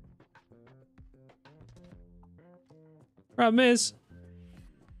 Problem is,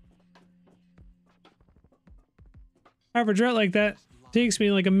 average route like that takes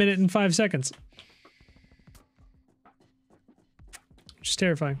me like 1 minute and 5 seconds. Which is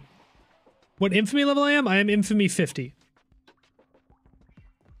terrifying. What infamy level I am? I am infamy 50.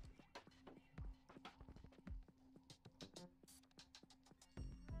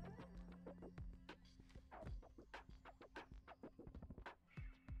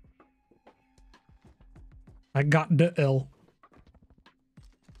 I got the L.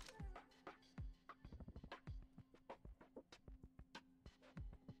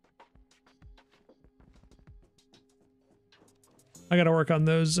 I gotta work on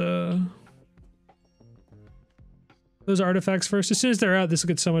those artifacts first. As soon as they're out, this will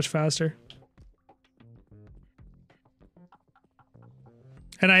get so much faster.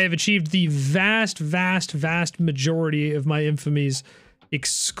 And I have achieved the vast, vast, vast majority of my infamies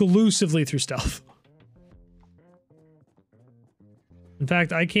exclusively through stealth. In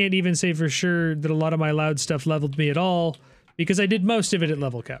fact, I can't even say for sure that a lot of my loud stuff leveled me at all, because I did most of it at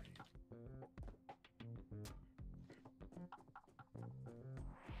level cap.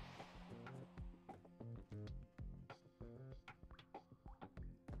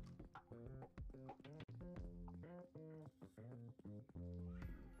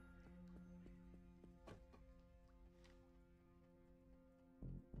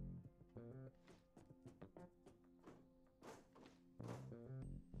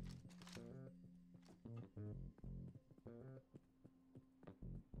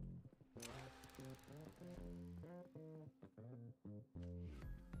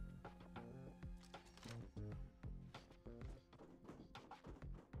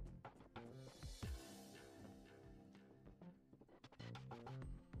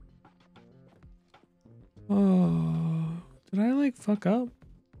 Oh, did I like fuck up?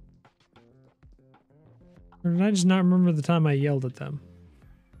 Or did I just not remember the time I yelled at them?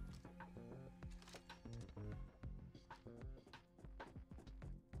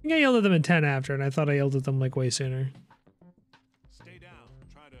 I think I yelled at them in 10 after, and I thought I yelled at them like way sooner. Stay down.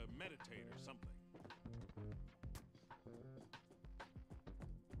 Try to meditate or something.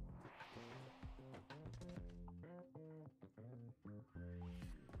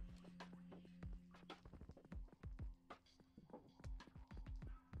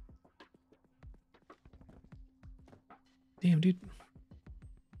 Damn, dude.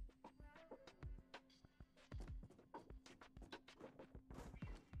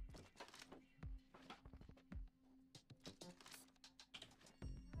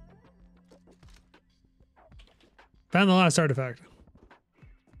 Found the last artifact.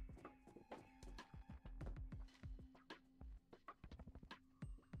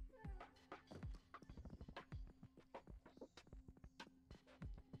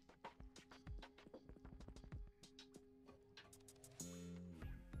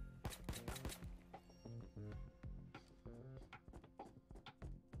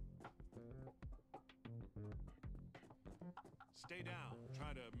 Stay down.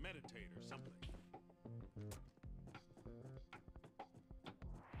 Try to meditate or something.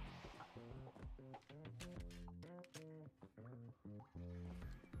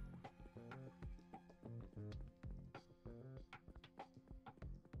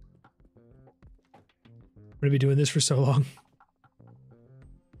 I'm gonna be doing this for so long.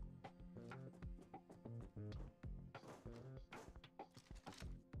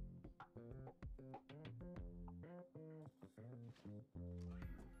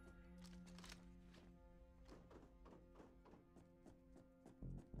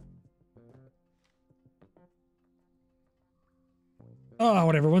 Oh,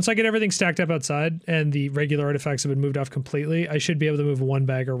 whatever. Once I get everything stacked up outside and the regular artifacts have been moved off completely, I should be able to move one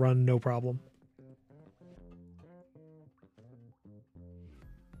bag or run no problem.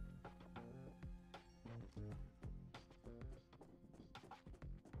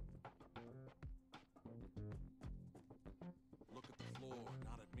 Look at the floor,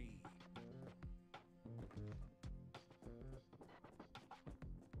 not at me.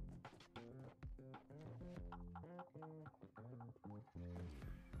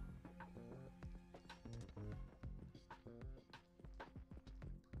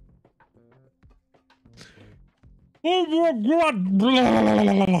 Oh my god! Blah, blah,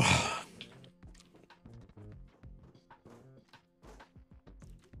 blah, blah, blah.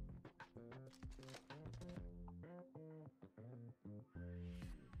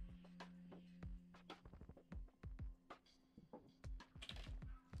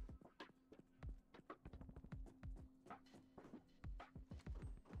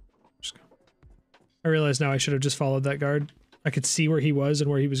 I realize now I should have just followed that guard. I could see where he was and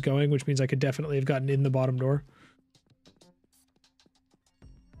where he was going, which means I could definitely have gotten in the bottom door.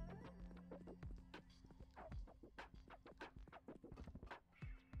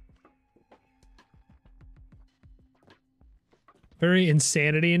 Very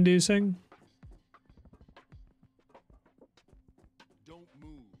insanity inducing. Don't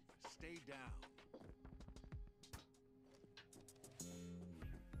move. Stay down.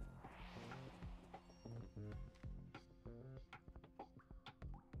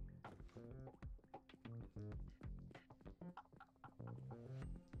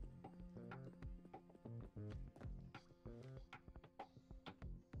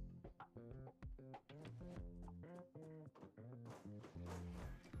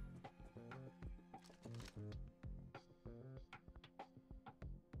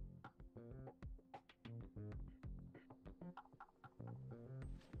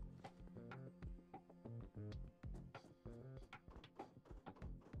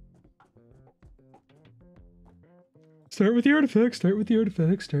 Start with the artifacts, start with the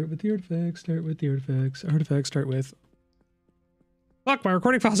artifacts, start with the artifacts, start with the artifacts. Artifacts start with Fuck, my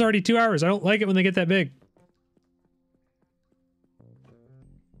recording file's already 2 hours. I don't like it when they get that big.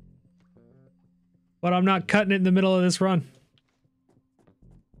 But I'm not cutting it in the middle of this run.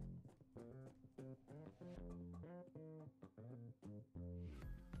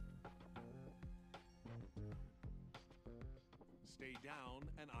 Stay down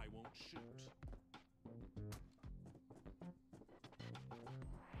and I won't shoot.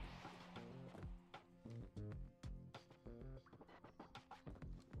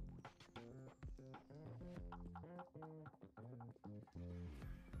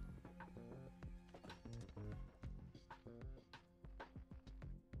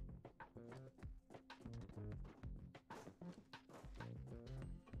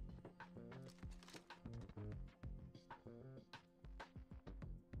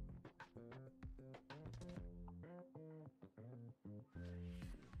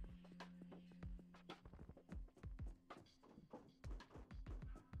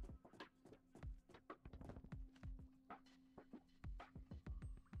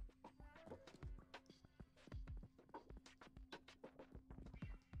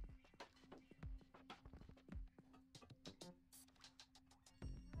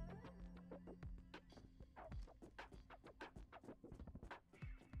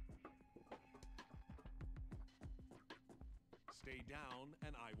 Stay down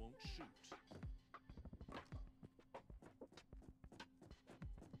and I won't shoot.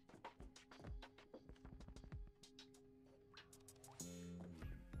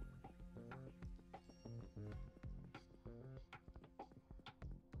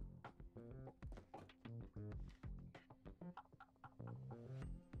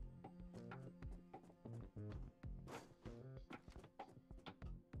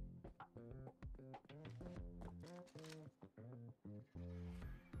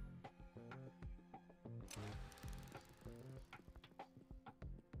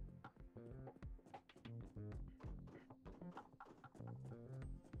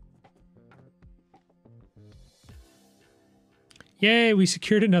 Yay, we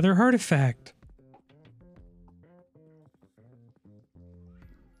secured another artifact.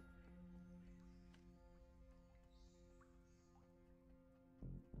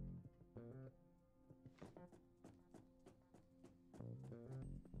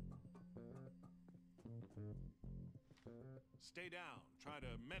 Stay down. Try to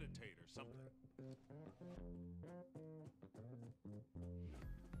meditate or something.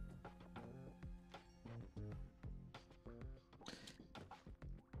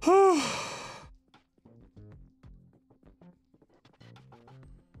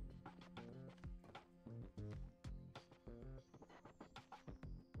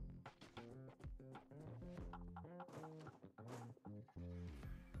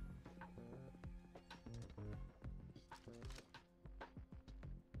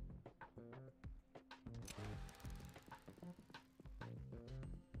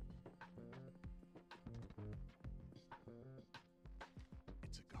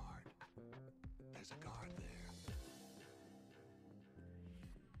 It's a guard. There's a guard there.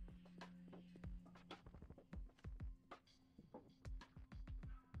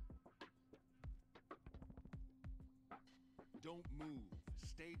 Don't move.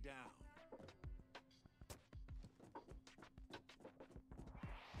 Stay down.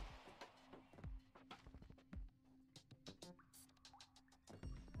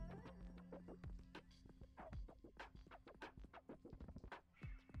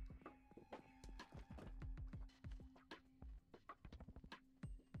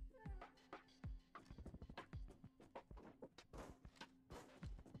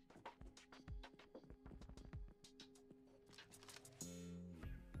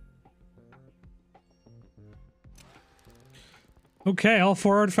 Okay, all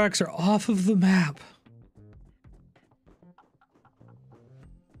 4 artifacts are off of the map.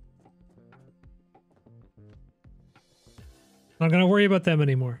 Not gonna worry about them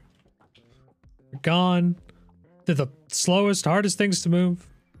anymore. They're gone. They're the slowest, hardest things to move.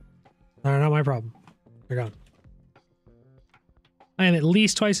 They're not my problem. They're gone. I am at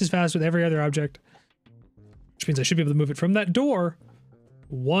least twice as fast with every other object, which means I should be able to move it from that door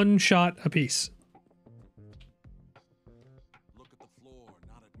 1 shot apiece. Look at the floor,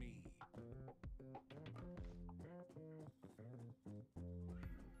 not at me.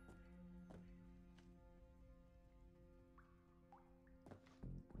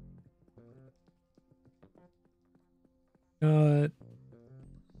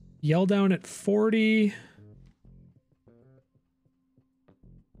 Yell down at 40.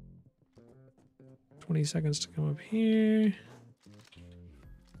 20 seconds to come up here.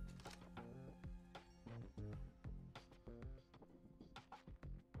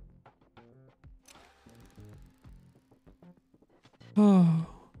 Oh.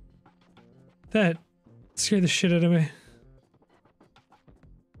 That scared the shit out of me.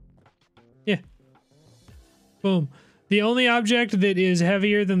 Yeah. Boom. The only object that is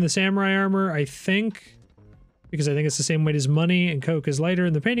heavier than the samurai armor, I think, because I think it's the same weight as money, and coke is lighter,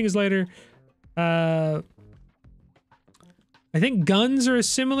 and the painting is lighter. I think guns are a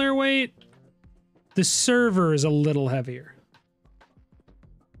similar weight. The server is a little heavier.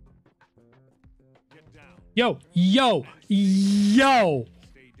 Yo, yo, yo!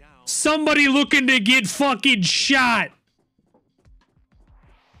 Somebody looking to get fucking shot!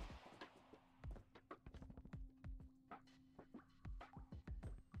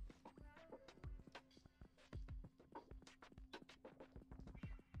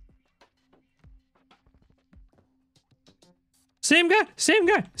 Same guy, same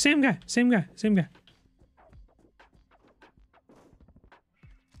guy, same guy, same guy, same guy.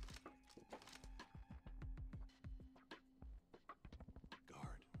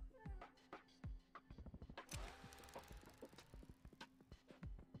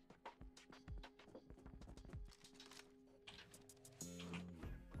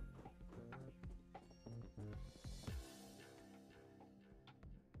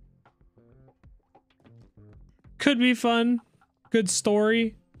 Could be fun. Good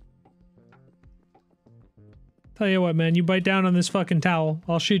story. Tell you what, man, you bite down on this fucking towel,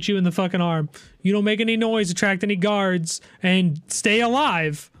 I'll shoot you in the fucking arm. You don't make any noise, attract any guards, and stay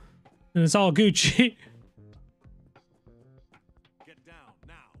alive. And it's all Gucci. Get down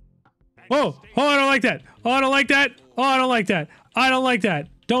now. Whoa! Oh, I don't like that. Oh, I don't like that. Oh, I don't like that. I don't like that.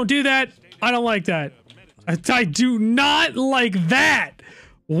 Don't do that. I don't like that. I do not like that.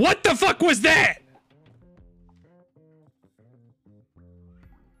 What the fuck was that?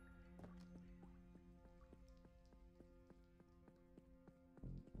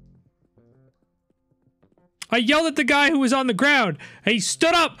 I yelled at the guy who was on the ground, and he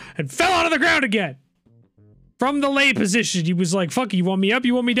stood up and fell onto the ground again. From the lay position, he was like, fuck, you want me up?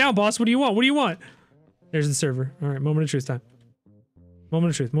 You want me down, boss? What do you want? What do you want? There's the server. All right, moment of truth time. Moment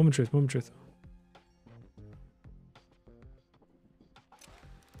of truth, moment of truth, moment of truth.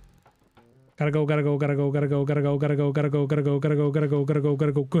 Gotta go, gotta go, gotta go, gotta go, gotta go, gotta go, gotta go, gotta go, gotta go, gotta go, gotta go,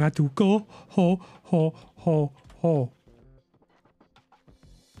 gotta go, gotta go, ho, ho, ho, ho.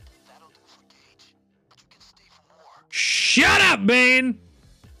 Shut up, Bane!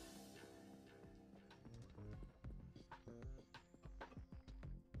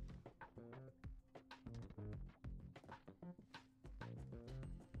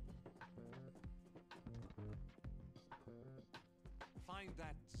 Find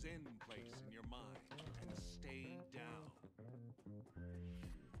that zen place in your mind and stay down.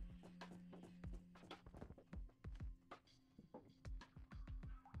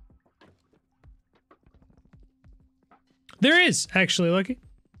 There is, actually, Lucky.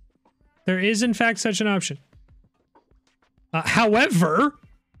 There is, in fact, such an option. However,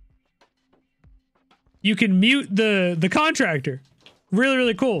 you can mute the contractor. Really,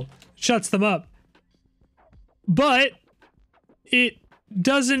 really cool. Shuts them up. But it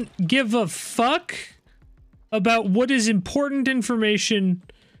doesn't give a fuck about what is important information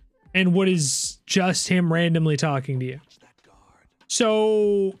and what is just him randomly talking to you.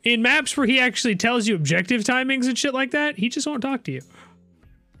 So, in maps where he actually tells you objective timings and shit like that, he just won't talk to you.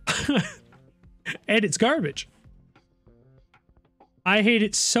 And it's garbage. I hate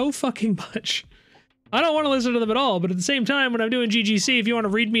it so fucking much. I don't want to listen to them at all, but at the same time, when I'm doing GGC, if you want to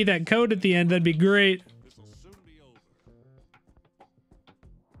read me that code at the end, that'd be great. This'll soon be over.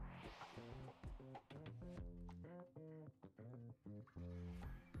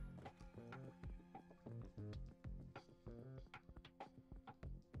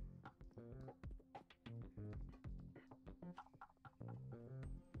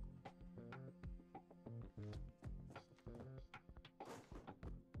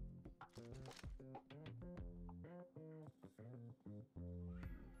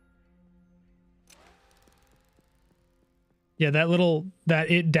 Yeah,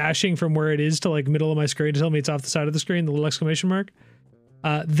 that it dashing from where it is to like middle of my screen to tell me it's off the side of the screen, the little exclamation mark.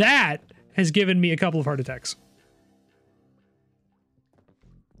 That has given me a couple of heart attacks.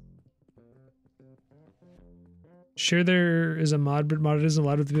 Sure, there is a mod, but modded isn't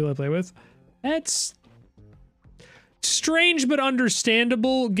allowed with the people I play with. That's strange, but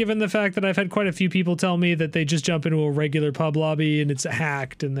understandable given the fact that I've had quite a few people tell me that they just jump into a regular pub lobby and it's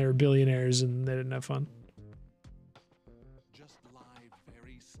hacked and they're billionaires and they didn't have fun. Just lie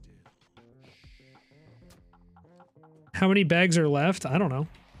very still. How many bags are left? I don't know.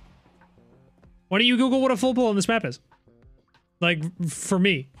 Why don't you Google what a full pull on this map is? Like, for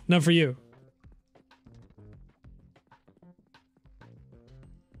me, not for you.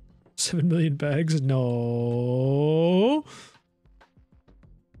 7 million bags? No.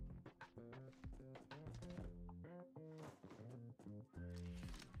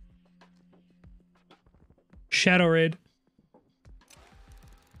 Shadow raid.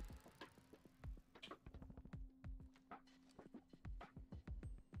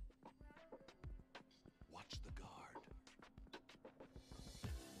 Watch the guard.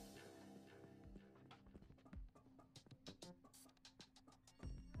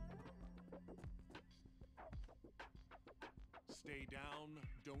 Stay down.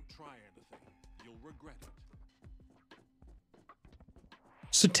 Don't try anything. You'll regret it.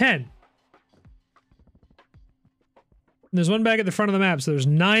 So 10. There's one bag at the front of the map, so there's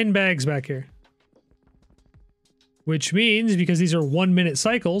 9 bags back here. Which means, because these are 1-minute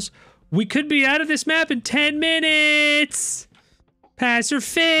cycles, we could be out of this map in 10 minutes! Pass or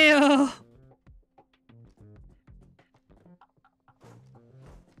fail!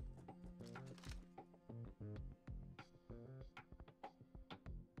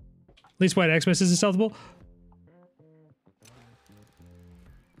 At least White Xmas isn't stealthable.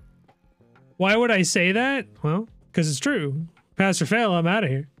 Why would I say that? Well, because it's true. Pass or fail, I'm out of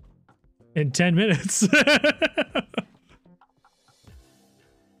here. In 10 minutes.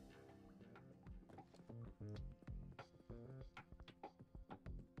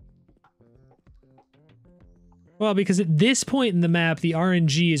 Well, because at this point in the map, the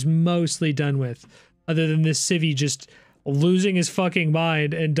RNG is mostly done with. Other than this civvy just losing his fucking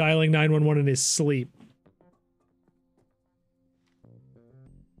mind and dialing 911 in his sleep.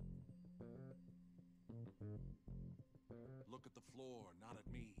 Look at the floor, not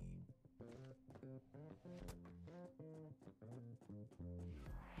at me.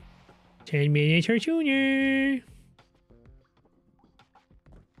 10 minutes or sooner.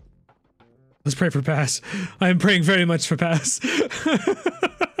 Let's pray for pass. I am praying very much for pass.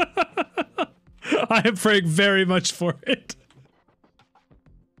 I am praying very much for it.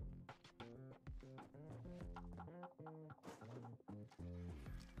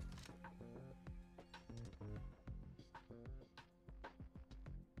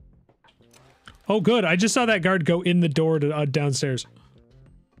 Oh, good. I just saw that guard go in the door to downstairs,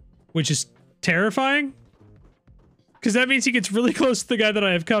 which is terrifying. Because that means he gets really close to the guy that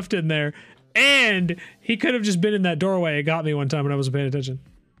I have cuffed in there. And he could have just been in that doorway. It got me one time when I wasn't paying attention.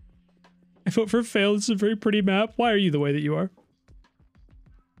 I vote for fail. This is a very pretty map. Why are you the way that you are?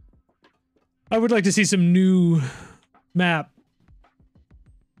 I would like to see some new map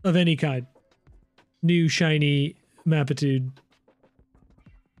of any kind. New shiny mapitude.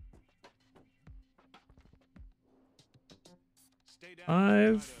 Stay down.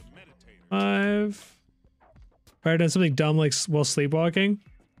 Five. Try to meditate or 5. If I had done something dumb like while sleepwalking.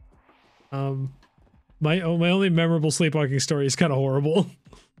 My only memorable sleepwalking story is kind of horrible.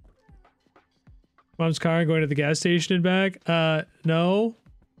 Mom's car and going to the gas station and back. No.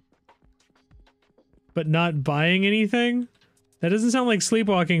 But not buying anything? That doesn't sound like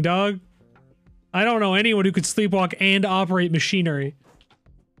sleepwalking, dog. I don't know anyone who could sleepwalk and operate machinery.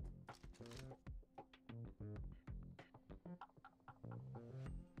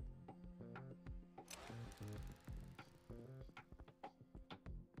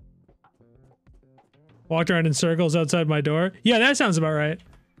 Walked around in circles outside my door. Yeah, that sounds about right.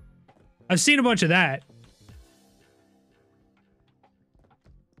 I've seen a bunch of that.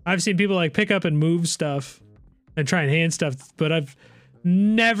 I've seen people like pick up and move stuff and try and hand stuff, but I've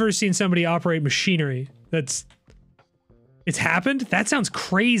never seen somebody operate machinery. It's happened? That sounds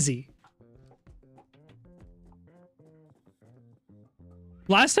crazy.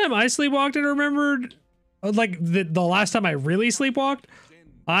 Last time I sleepwalked and remembered, like the last time I really sleepwalked,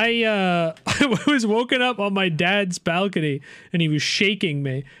 I was woken up on my dad's balcony and he was shaking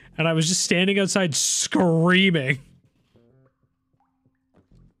me and I was just standing outside screaming.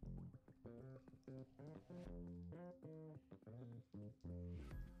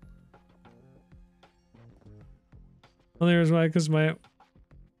 Well, there's why, because my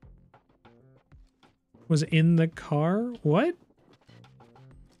was in the car. What?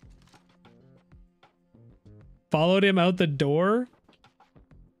 Followed him out the door.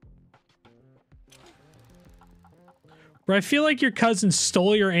 Bro, I feel like your cousin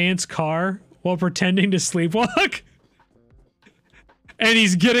stole your aunt's car while pretending to sleepwalk. And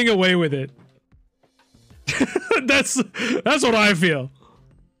he's getting away with it. That's what I feel.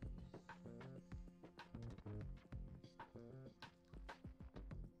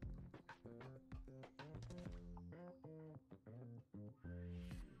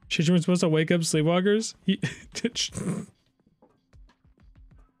 Shit, you weren't supposed to wake up sleepwalkers?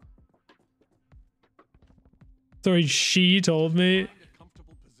 Sorry, she told me. find a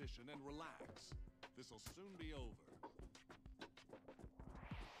comfortable position and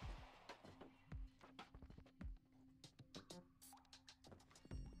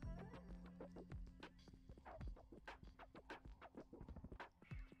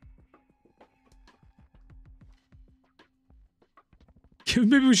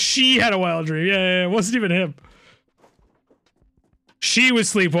Maybe it was she had a wild dream. Yeah, it wasn't even him. She was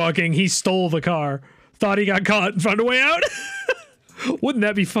sleepwalking. He stole the car. Thought he got caught and found a way out. Wouldn't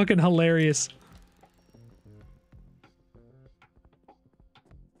that be fucking hilarious?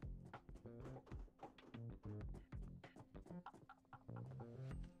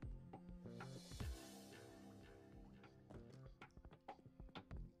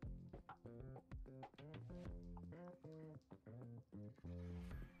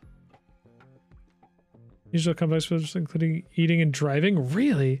 Usual complex features including eating and driving?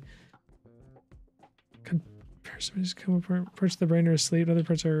 Really? Comparison come apart. Parts of the brain are asleep, other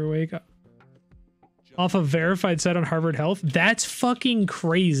parts are awake. Off a verified site on Harvard Health? That's fucking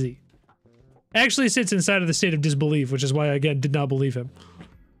crazy. Actually sits inside of the state of disbelief, which is why I, again, did not believe him.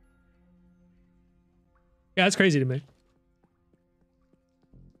 Yeah, that's crazy to me.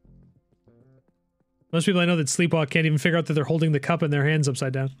 Most people I know that sleepwalk can't even figure out that they're holding the cup in their hands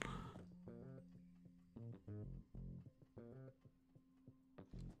upside down.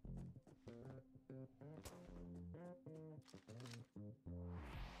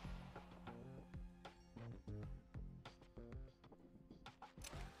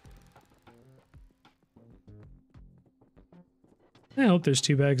 I hope there's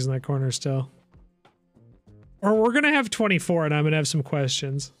 2 bags in that corner still. Or we're gonna have 24 and I'm gonna have some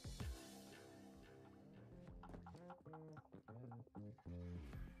questions.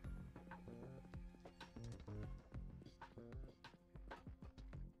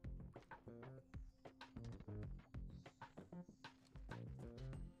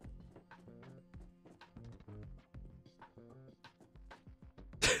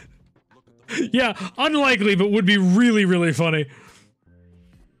 Yeah, unlikely, but would be really, really funny.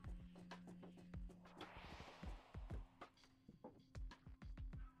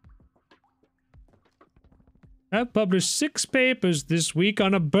 I've published 6 papers this week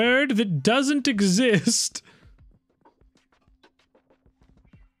on a bird that doesn't exist.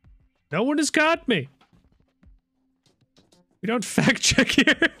 No one has caught me. We don't fact check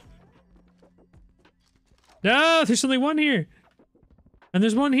here. No, there's only one here. And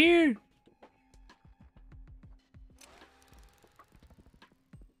there's one here.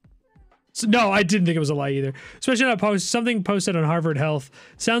 So, no, I didn't think it was a lie either. Especially not something posted on Harvard Health.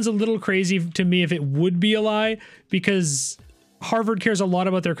 Sounds a little crazy to me if it would be a lie, because Harvard cares a lot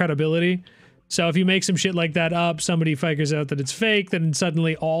about their credibility. So if you make some shit like that up, somebody figures out that it's fake, then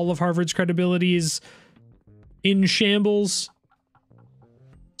suddenly all of Harvard's credibility is in shambles.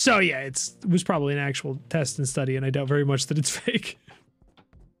 So yeah, it was probably an actual test and study, and I doubt very much that it's fake.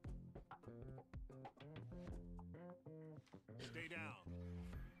 Stay down.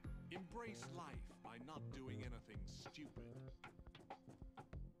 Embrace life by not doing anything stupid.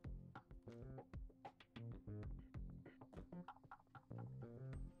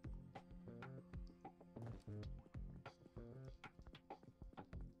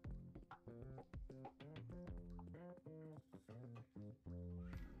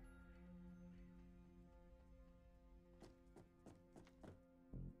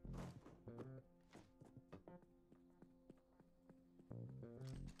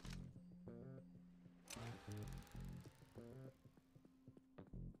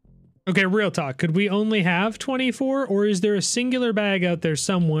 Okay, real talk. Could we only have 24, or is there a singular bag out there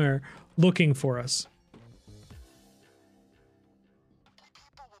somewhere looking for us?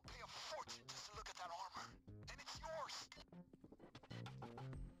 People will pay a fortune just to look at that armor. And it's yours.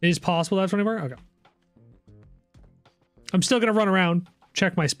 It is possible to have 24? Okay. I'm still gonna run around,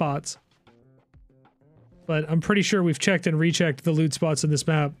 check my spots. But I'm pretty sure we've checked and rechecked the loot spots in this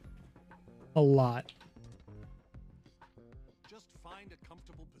map a lot. Just find a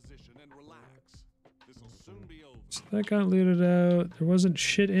comfortable position and relax. This'll soon be over. So that got looted out. There wasn't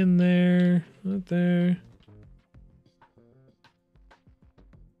shit in there. Not there.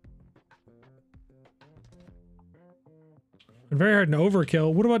 And very hard to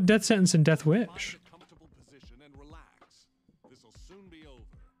overkill. What about Death Sentence and Death Wish? Find a comfortable position and relax. This'll soon be over.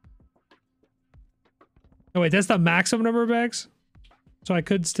 Oh wait, that's the maximum number of bags? So I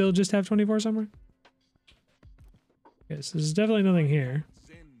could still just have 24 somewhere? Okay, so there's definitely nothing here.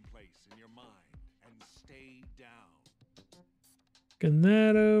 Zen place in your mind and stay down. Looking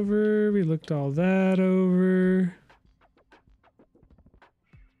that over. We looked all that over.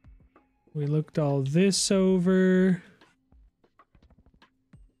 We looked all this over.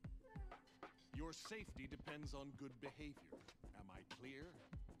 Your safety depends on good behavior. Am I clear?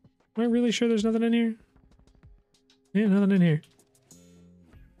 Am I really sure there's nothing in here? Yeah, nothing in here.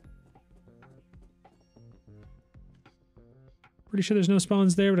 Pretty sure there's no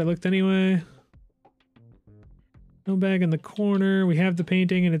spawns there, but I looked anyway. No bag in the corner. We have the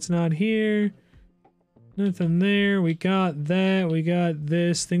painting and it's not here. Nothing there. We got that. We got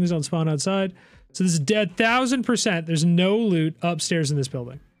this. Things don't spawn outside. So this is dead 1000%. There's no loot upstairs in this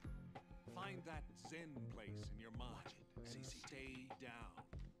building. Find that zen place in your mind. Stay down.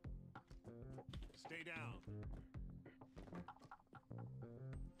 Stay down.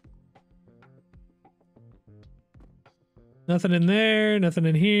 Nothing in there. Nothing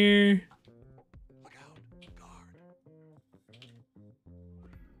in here. Look out. Guard.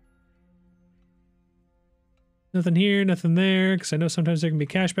 Nothing here. Nothing there. Because I know sometimes there can be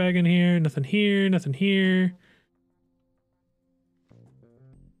cash bag in here. Nothing here. Nothing here.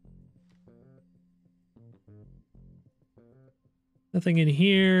 Nothing in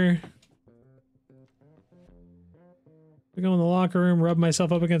here. I go in the locker room, rub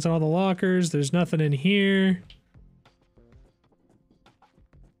myself up against all the lockers. There's nothing in here.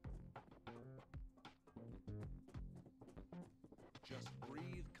 Just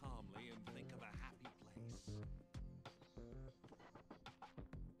breathe calmly and think of a happy place.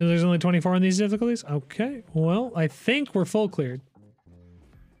 There's only 24 on these difficulties? Okay. Well, I think we're full cleared.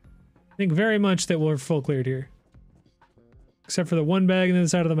 I think very much that we're full cleared here. Except for the one bag on the other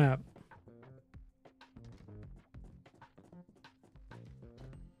side of the map.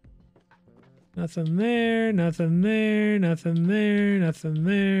 Nothing there, nothing there, nothing there, nothing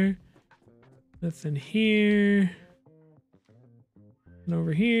there. Nothing here. Nothing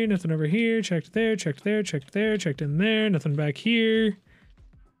over here, nothing over here. Checked there, checked there, checked there, checked in there. Nothing back here.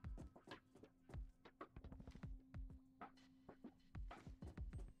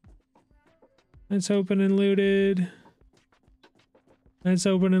 That's open and looted. That's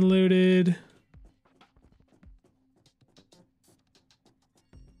open and looted.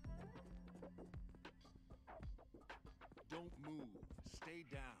 Don't move. Stay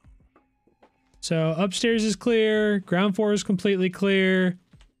down. So upstairs is clear. Ground floor is completely clear.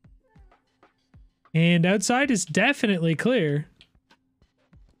 And outside is definitely clear.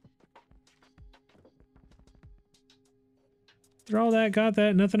 Through all that, got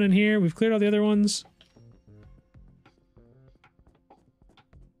that. Nothing in here. We've cleared all the other ones.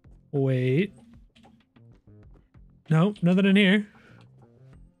 Wait. Nope, nothing in here.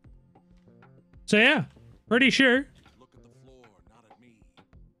 So yeah, pretty sure Look at the floor, not at me.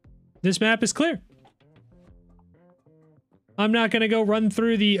 this map is clear. I'm not gonna go run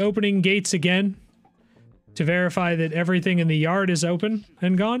through the opening gates again to verify that everything in the yard is open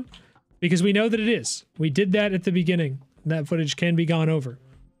and gone, because we know that it is. We did that at the beginning. That footage can be gone over.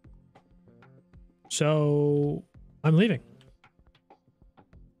 So I'm leaving.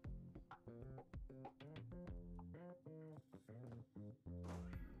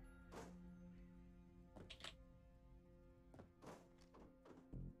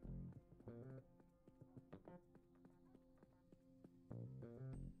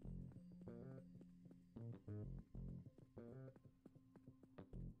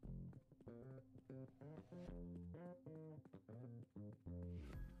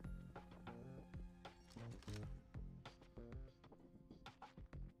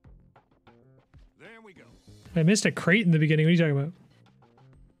 There we go. I missed a crate in the beginning. What are you talking about?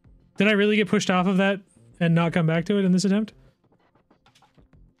 Did I really get pushed off of that and not come back to it in this attempt?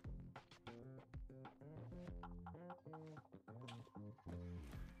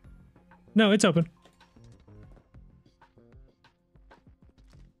 No, it's open.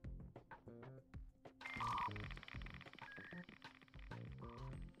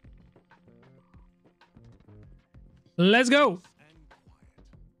 Let's go. And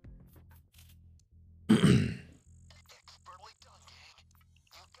quiet. Expertly done, gang.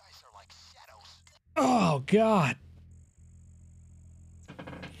 You guys are like shadows. Oh, God.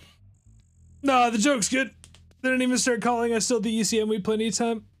 Nah, the joke's good. They didn't even start calling us till the ECM. We had plenty of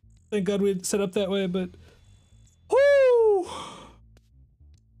time. Thank God we set up that way, but... Whoo!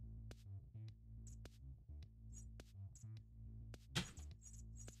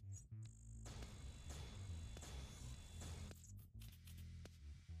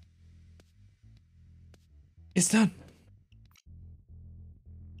 It's done.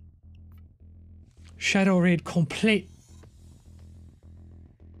 Shadow raid complete.